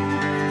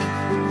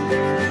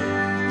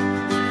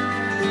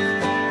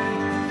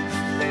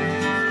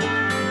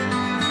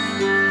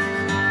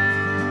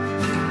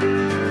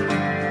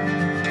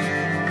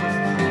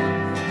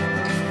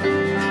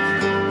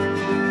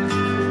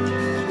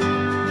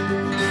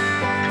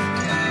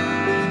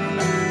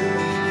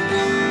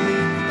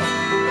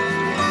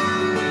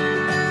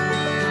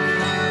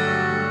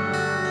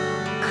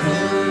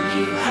 Could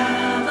you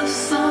have a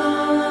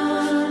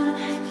sun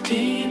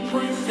deep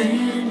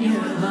within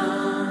your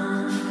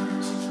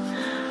lungs?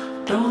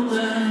 Don't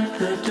let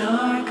the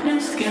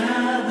darkness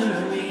gather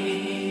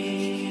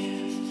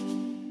me.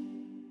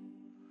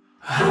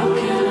 How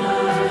can I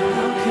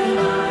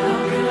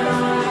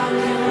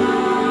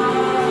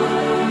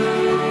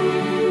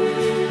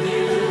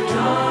leave the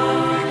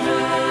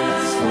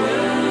darkness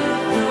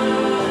with the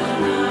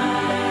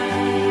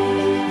night?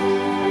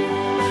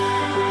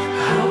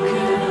 How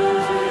can I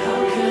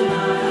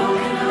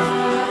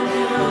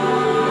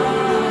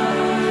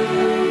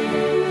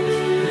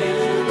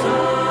leave the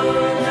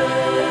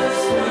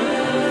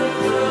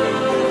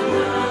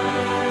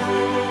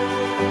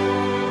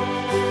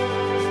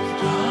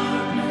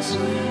darkness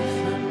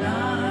with the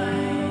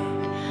night?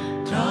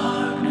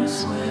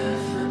 Darkness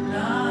with the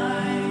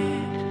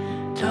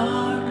night,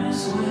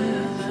 darkness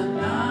with the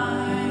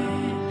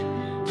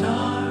night,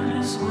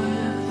 darkness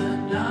with the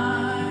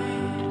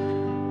night,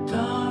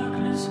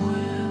 darkness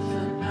with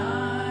the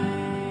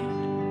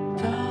night,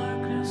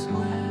 darkness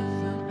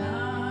with the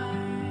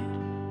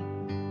night.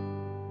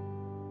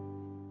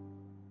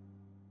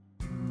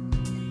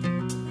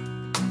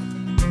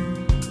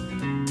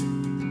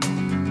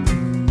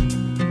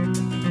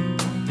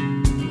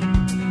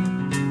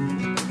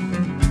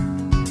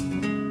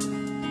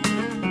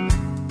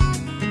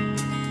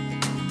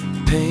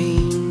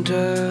 Paint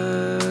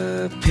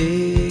a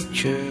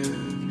picture,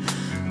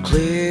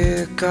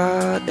 clear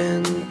cut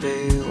and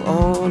pale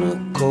on a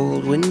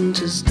cold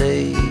winter's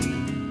day.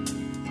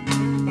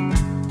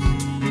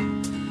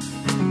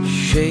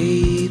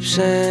 Shapes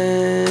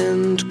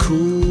and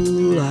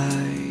cool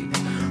light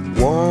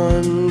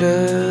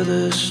wander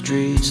the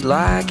streets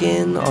like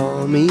an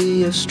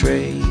army of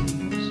strays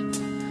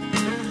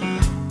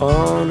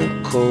on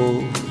a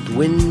cold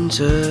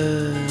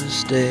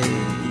winter's day.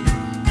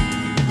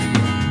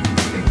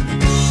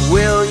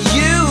 Will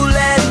you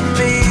let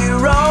me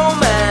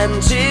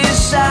romanticize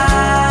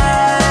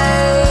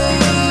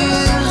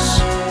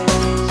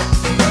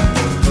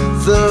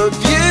the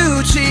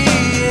beauty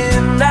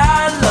in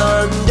our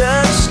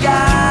London skies?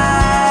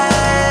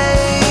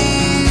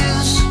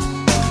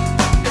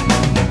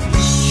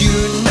 You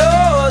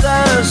know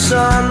the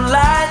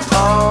sunlight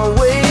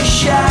always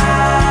shines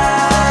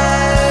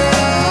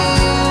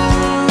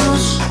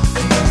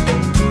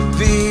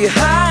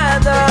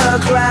behind the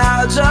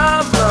clouds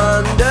of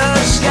London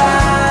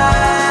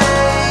skies.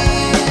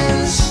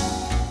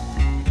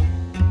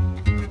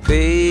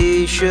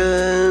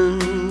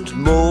 Patient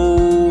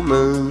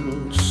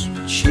moments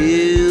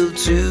chill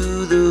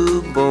to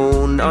the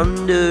bone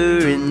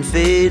under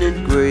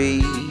infinite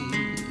grace.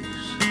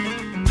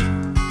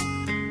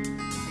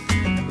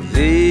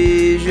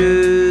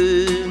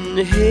 Vision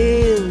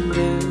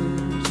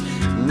hinders,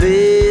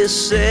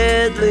 mist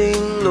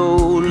settling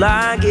low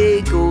like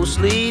a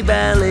ghostly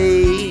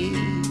ballet.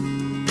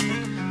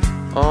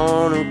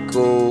 on a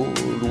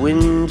cold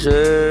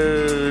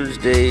winter's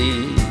day.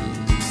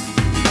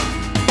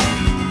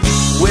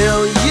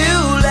 Will you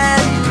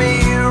let me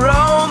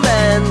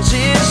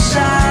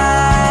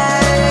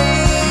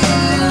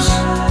romanticize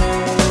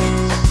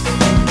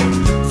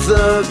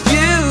the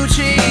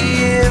beauty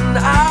in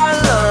our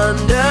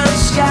London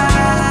skies?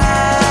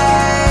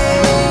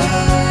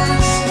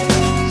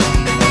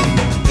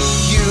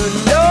 You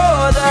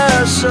know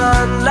the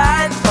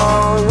sunlight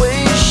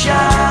always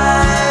shines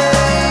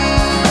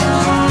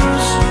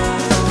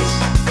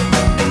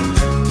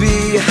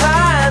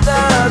behind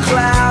the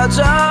clouds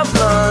of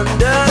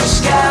London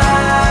skies.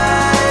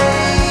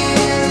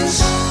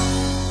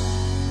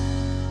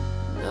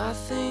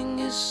 Nothing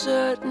is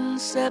certain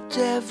except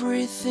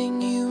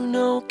everything you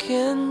know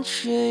can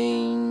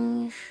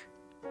change.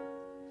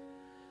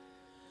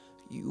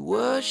 You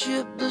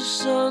worship the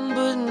sun,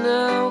 but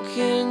now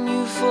can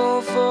you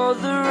fall for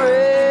the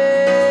rain?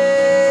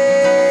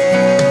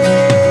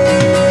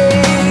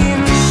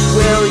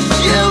 Will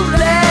you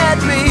let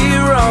me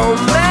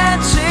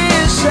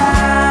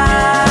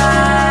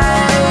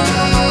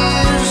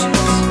romanticize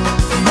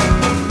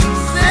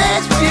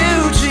this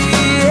beauty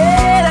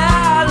in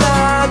our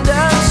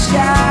London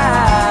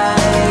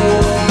skies?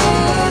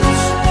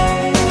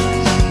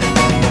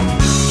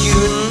 You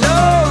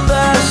know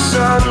the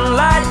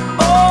sunlight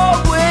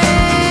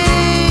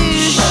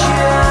always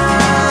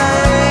shines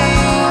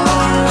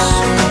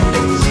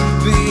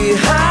behind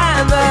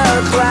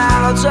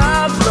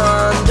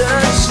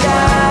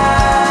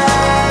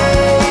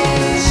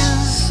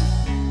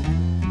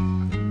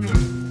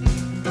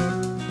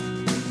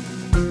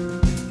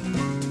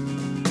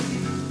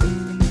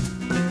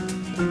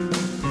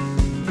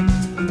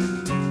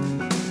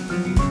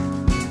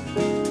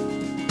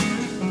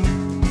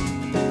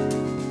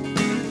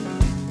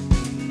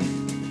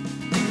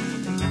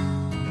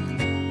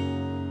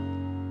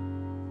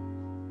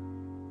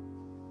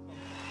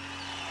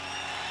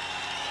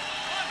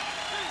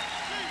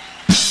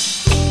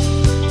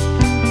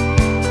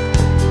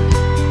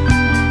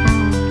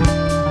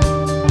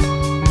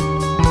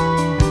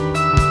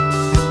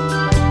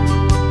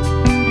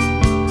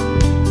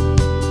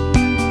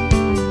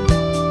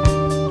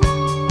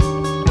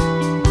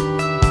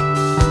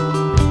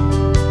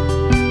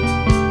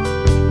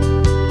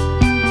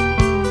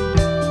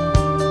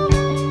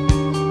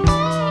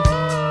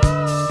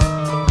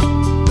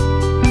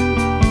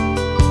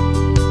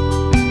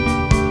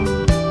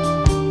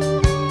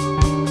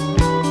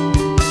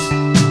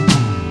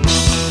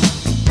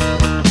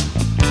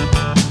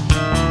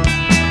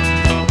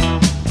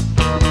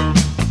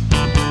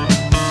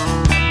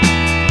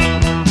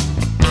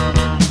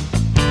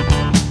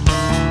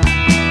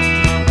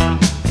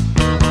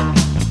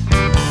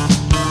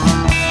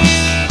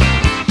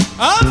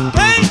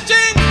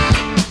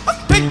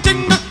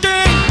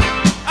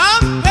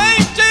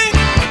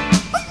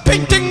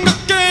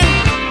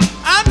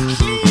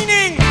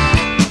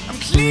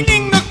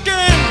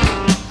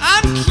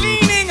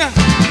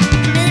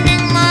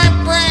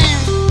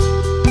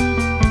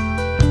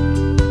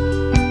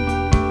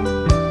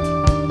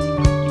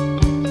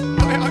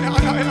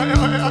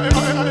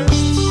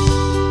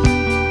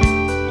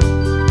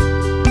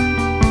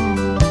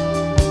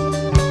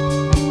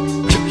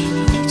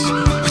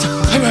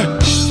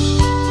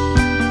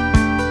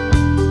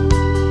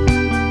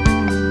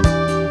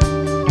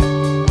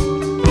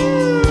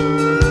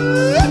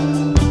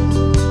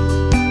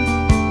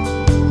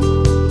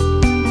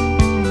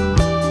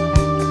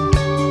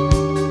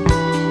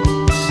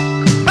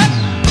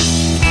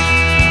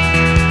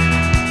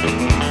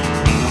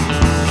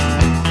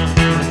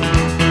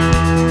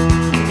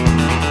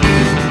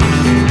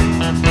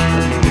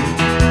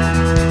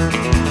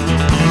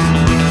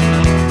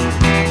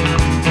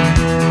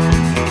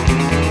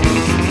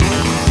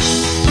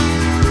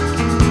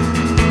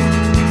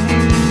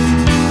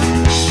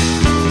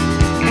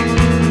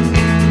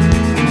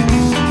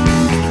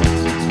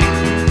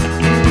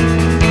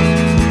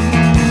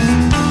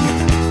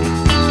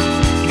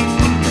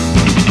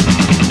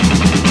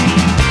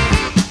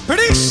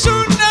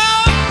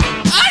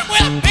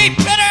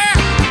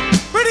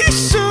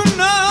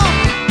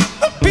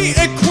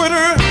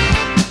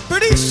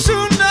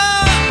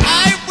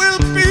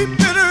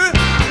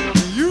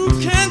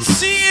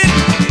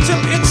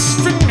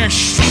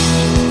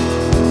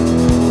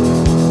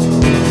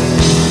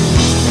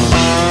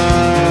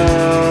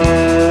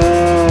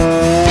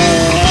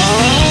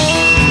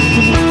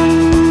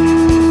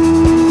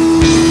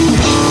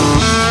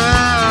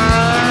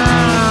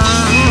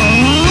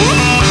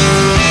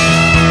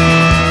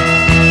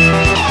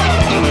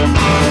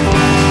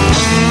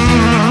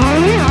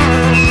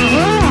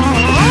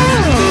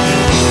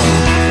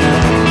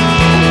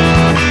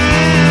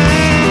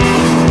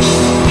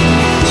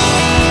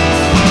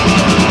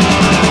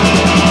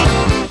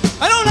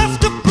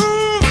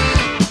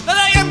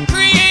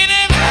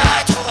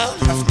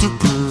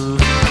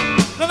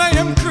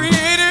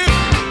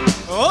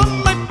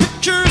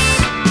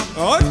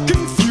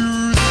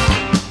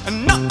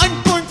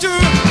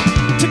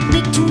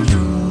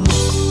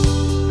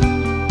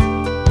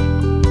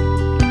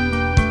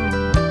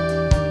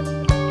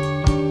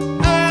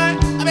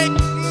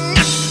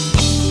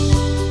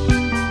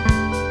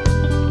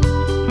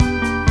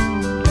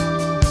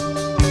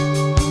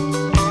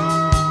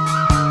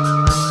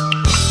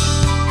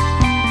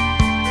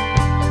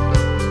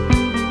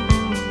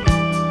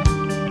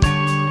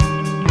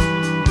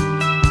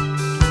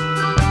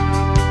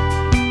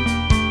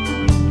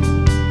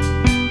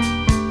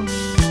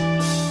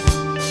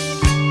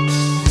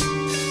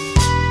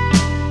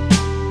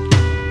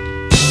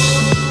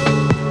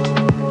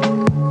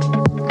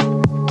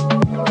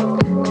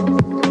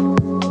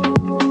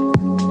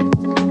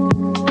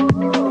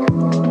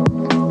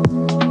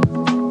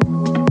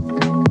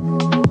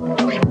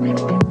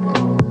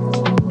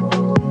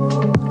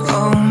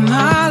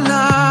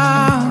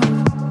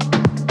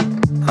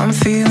I'm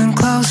feeling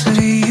closer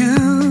to you.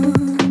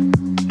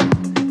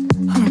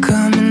 I'm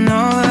coming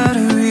over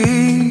to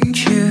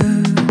reach you.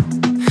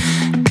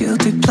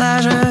 Guilty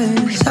pleasure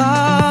is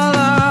all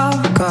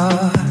I've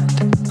got.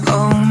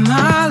 Oh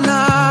my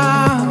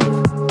love,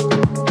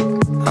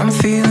 I'm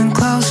feeling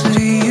closer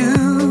to you.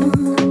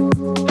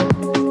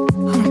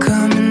 I'm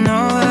coming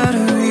over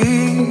to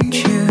reach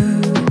you.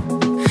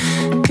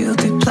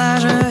 Guilty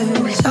pleasure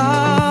is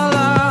all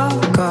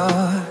I've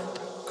got.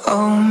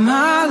 Oh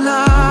my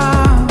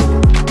love,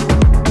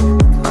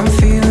 I'm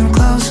feeling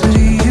closer to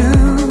you.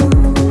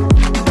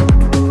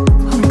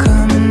 I'm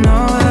coming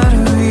over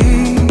to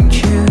reach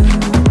you.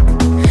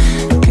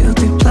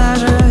 Guilty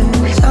pleasure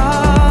is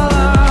all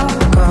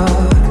I've got.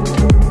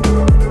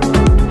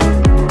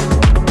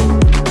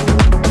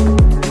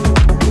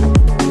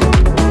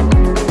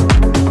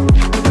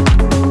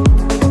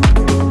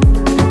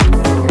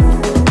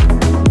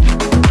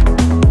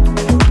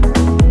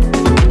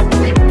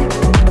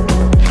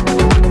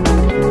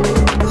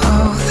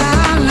 Oh,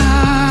 that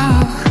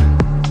love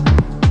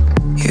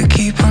you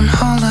keep on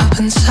hold up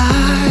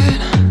inside.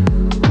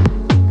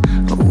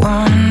 I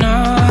wanna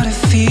know what it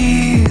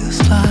feels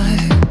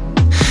like.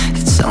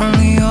 It's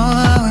only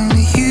over when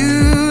you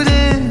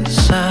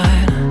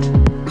decide.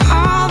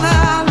 All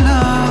that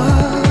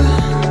love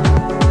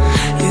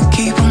you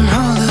keep on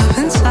hold up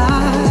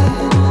inside.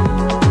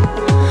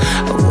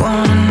 I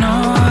wanna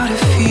know what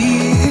it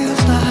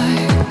feels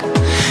like.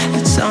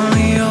 It's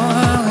only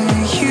over when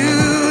you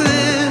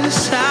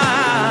decide.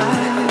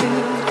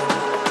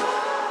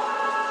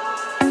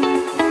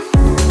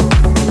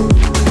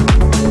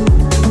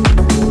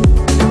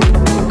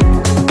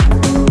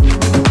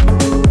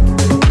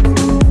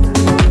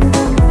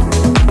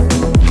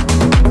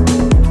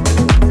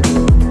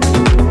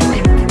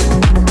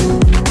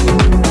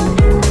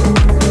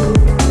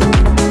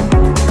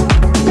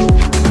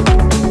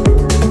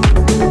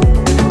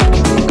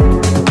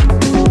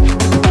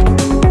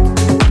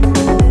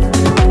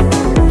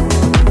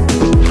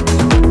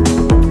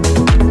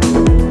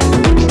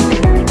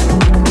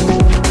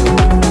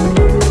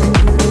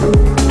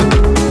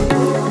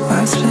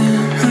 I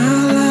spent my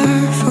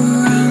life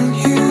around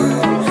you.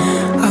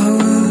 I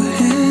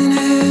wouldn't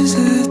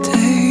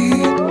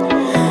hesitate.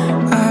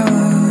 I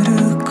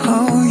would've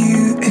called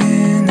you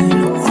in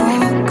and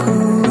walk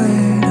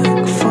away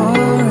like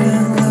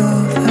foreign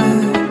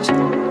lovers.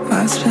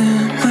 I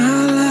spent my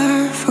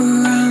life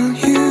around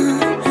you.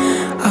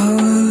 I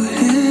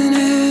wouldn't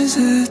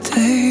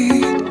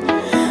hesitate.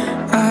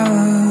 I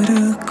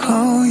would've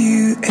called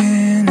you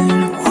in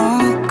and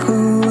walk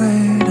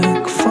away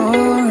like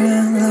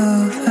foreign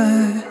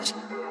lovers.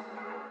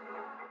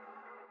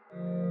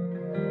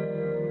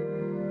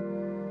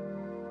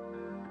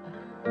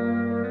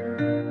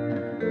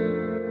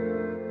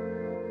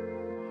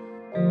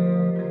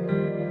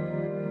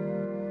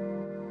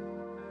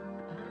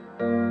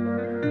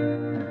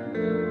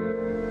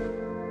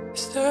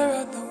 Stare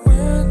at the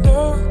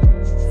window.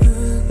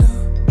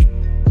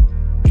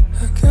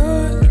 I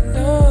could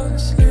not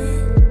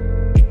sleep.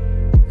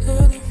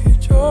 And if you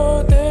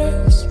draw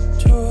this,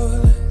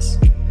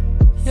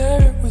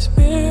 yeah, it was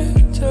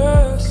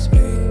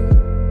bittersweet.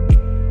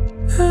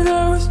 And I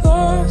was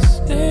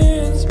lost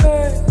in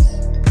space,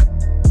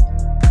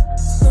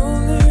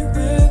 lonely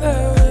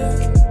without it.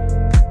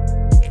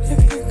 If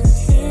you could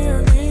hear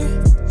me,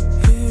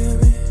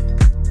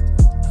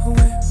 I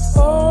wait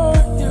for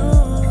you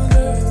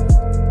there.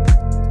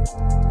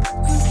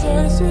 The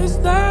places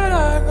that I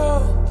go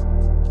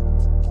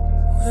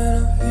when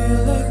I'm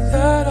feeling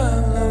that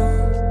I'm low.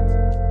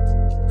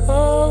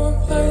 Oh, in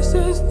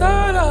places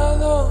that I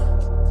love,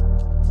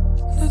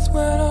 that's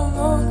when I'm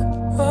on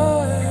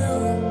my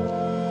own.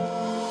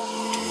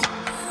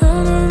 I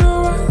don't know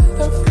why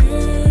I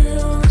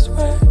feel this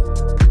way.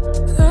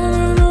 I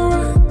don't know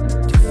why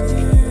to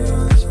feel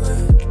this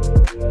way.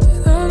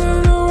 I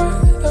don't know why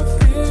I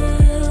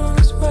feel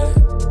this way.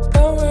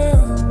 I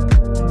will.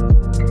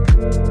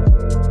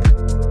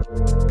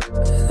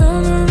 I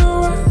don't know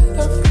why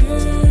I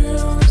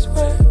feel this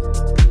way.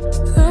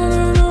 I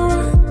don't know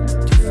why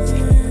to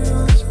feel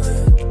this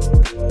way.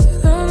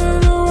 I don't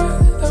know why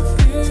I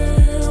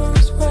feel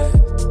this way.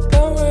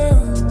 I will.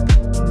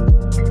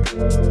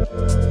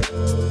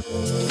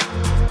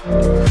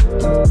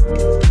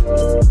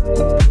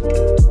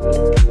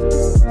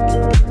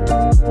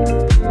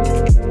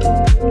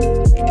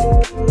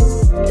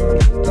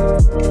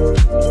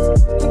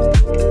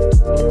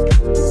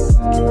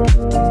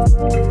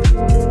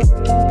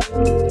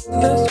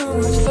 There's too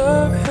much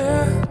love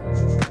here,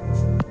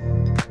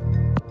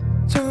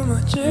 too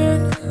much in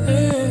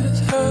this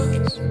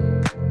house.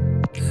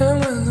 And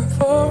when the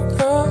folk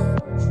come,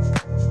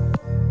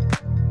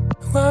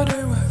 why do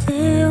I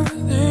feel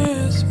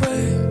this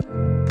way?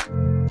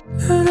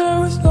 And I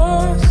was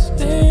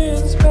lost in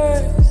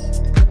space,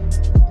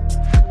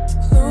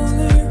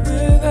 lonely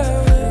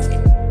without it.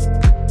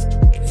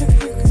 If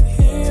you could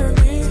hear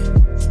me,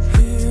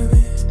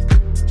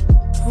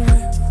 I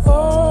wait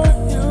for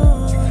you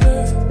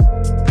there.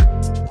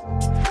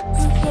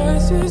 The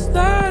places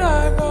that I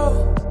go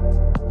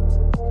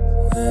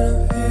when I'm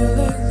feeling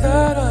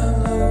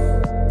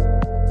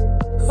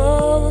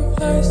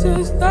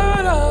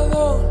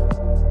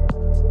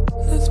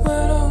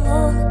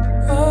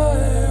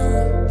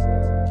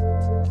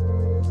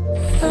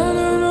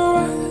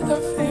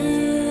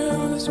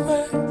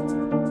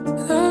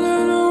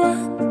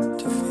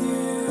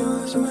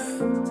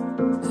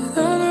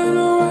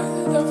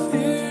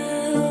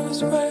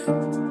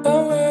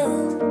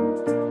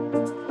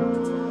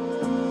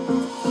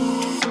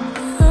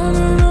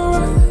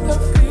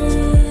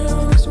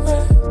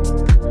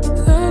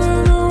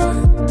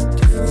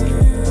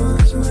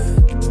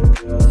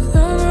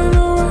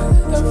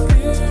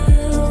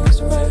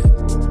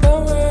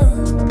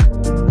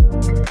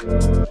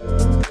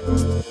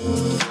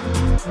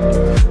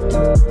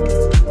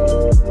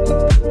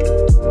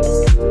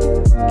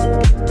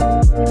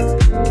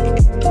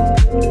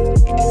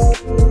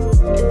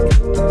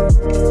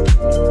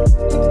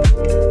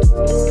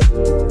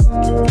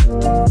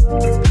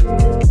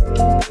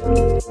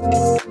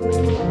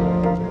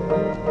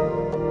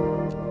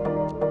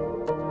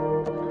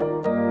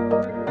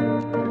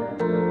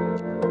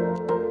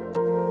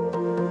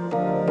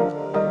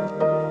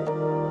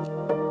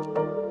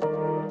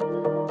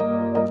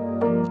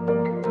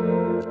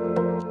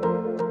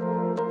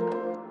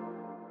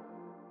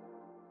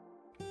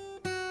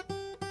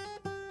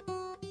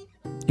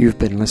You've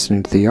been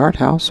listening to The Art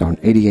House on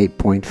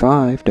 88.5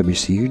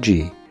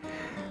 WCUG.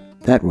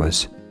 That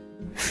was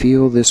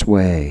Feel This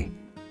Way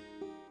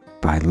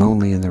by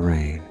Lonely in the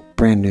Rain.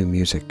 Brand new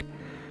music.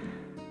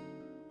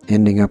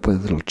 Ending up with a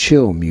little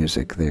chill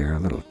music there, a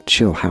little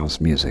chill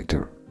house music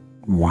to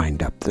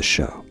wind up the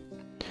show.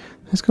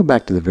 Let's go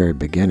back to the very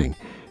beginning.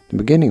 In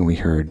the beginning we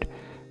heard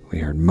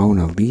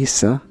Mona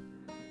Lisa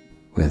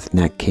with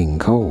Nat King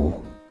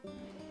Cole.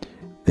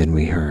 Then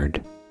we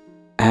heard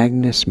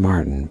Agnes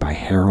Martin by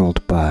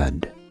Harold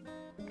Budd.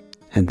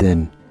 And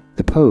then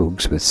the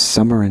Pogues with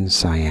Summer in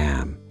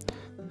Siam,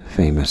 a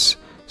famous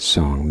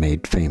song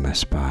made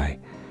famous by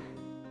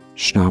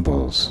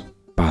Schnabel's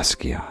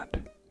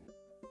Basquiat.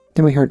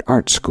 Then we heard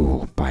Art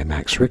School by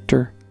Max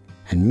Richter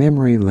and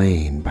Memory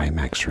Lane by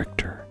Max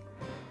Richter.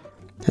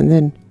 And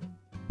then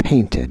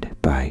Painted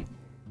by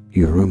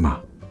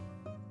Yuruma.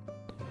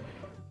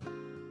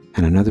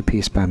 And another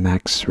piece by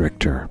Max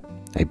Richter,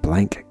 A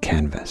Blank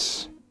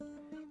Canvas.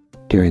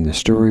 During the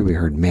story, we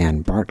heard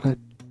Man Bartlett,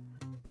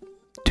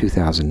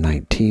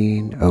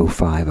 2019,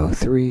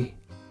 0503.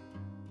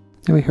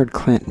 Then we heard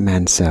Clint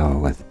Mansell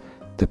with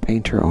The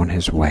Painter on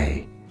His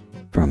Way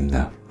from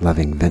the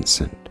Loving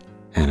Vincent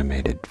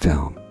animated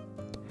film.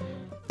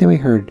 Then we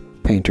heard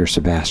painter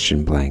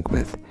Sebastian Blank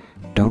with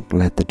Don't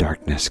Let the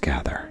Darkness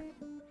Gather.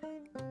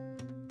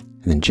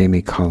 And then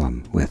Jamie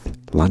Cullum with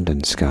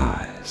London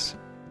Skies.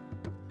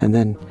 And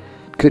then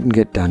couldn't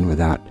get done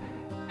without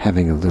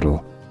having a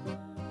little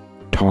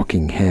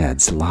Talking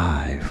Heads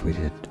live. We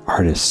did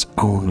Artists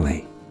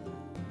Only.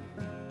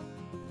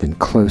 Then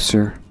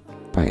Closer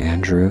by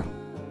Andrew.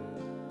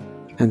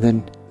 And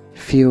then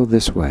Feel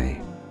This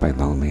Way by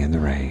Lonely in the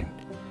Rain.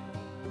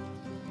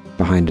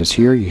 Behind us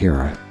here you hear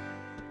our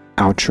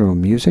outro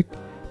music,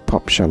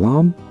 Pop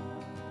Shalom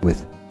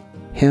with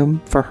Hymn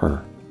for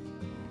Her.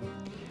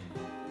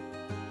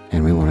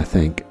 And we want to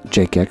thank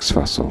Jake X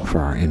Fussell for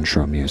our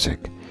intro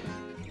music.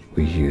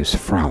 We use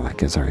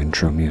Frolic as our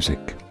intro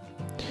music.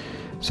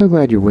 So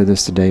glad you're with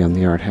us today on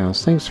the Art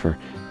House. Thanks for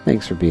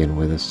being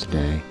with us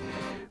today.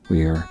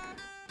 We are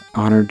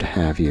honored to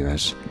have you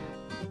as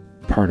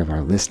part of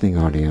our listening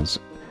audience.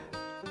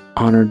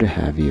 Honored to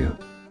have you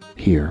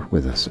here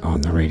with us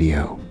on the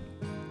radio.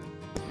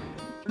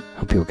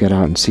 Hope you'll get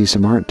out and see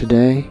some art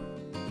today.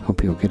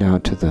 Hope you'll get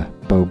out to the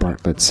Bo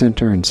Bartlett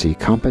Center and see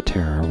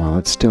Compatera while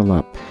it's still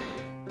up.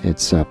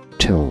 It's up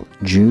till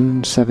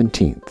June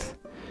 17th.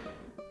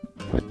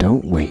 But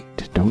don't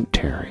wait, don't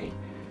tarry.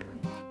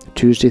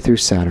 Tuesday through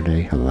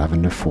Saturday,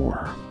 11 to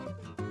 4,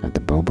 at the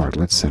Bo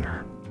Bartlett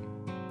Center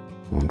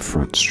on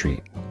Front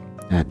Street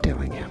at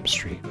Dillingham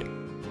Street.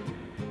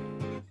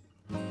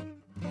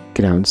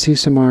 Get out and see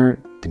some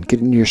art, then get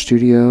in your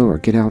studio or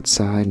get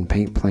outside and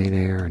paint plein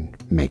air and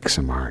make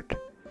some art.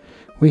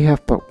 We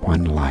have but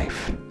one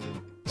life,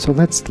 so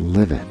let's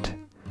live it.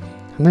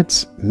 And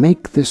let's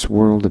make this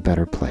world a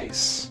better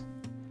place.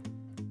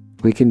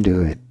 We can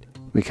do it.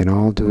 We can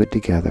all do it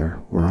together.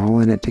 We're all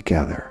in it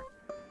together.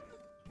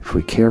 If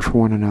we care for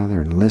one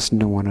another and listen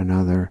to one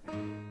another,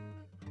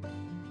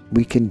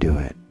 we can do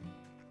it.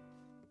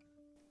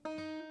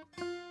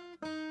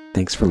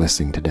 Thanks for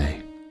listening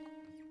today.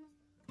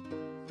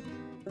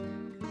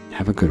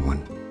 Have a good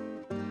one.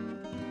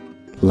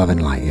 Love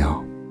and light,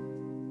 y'all.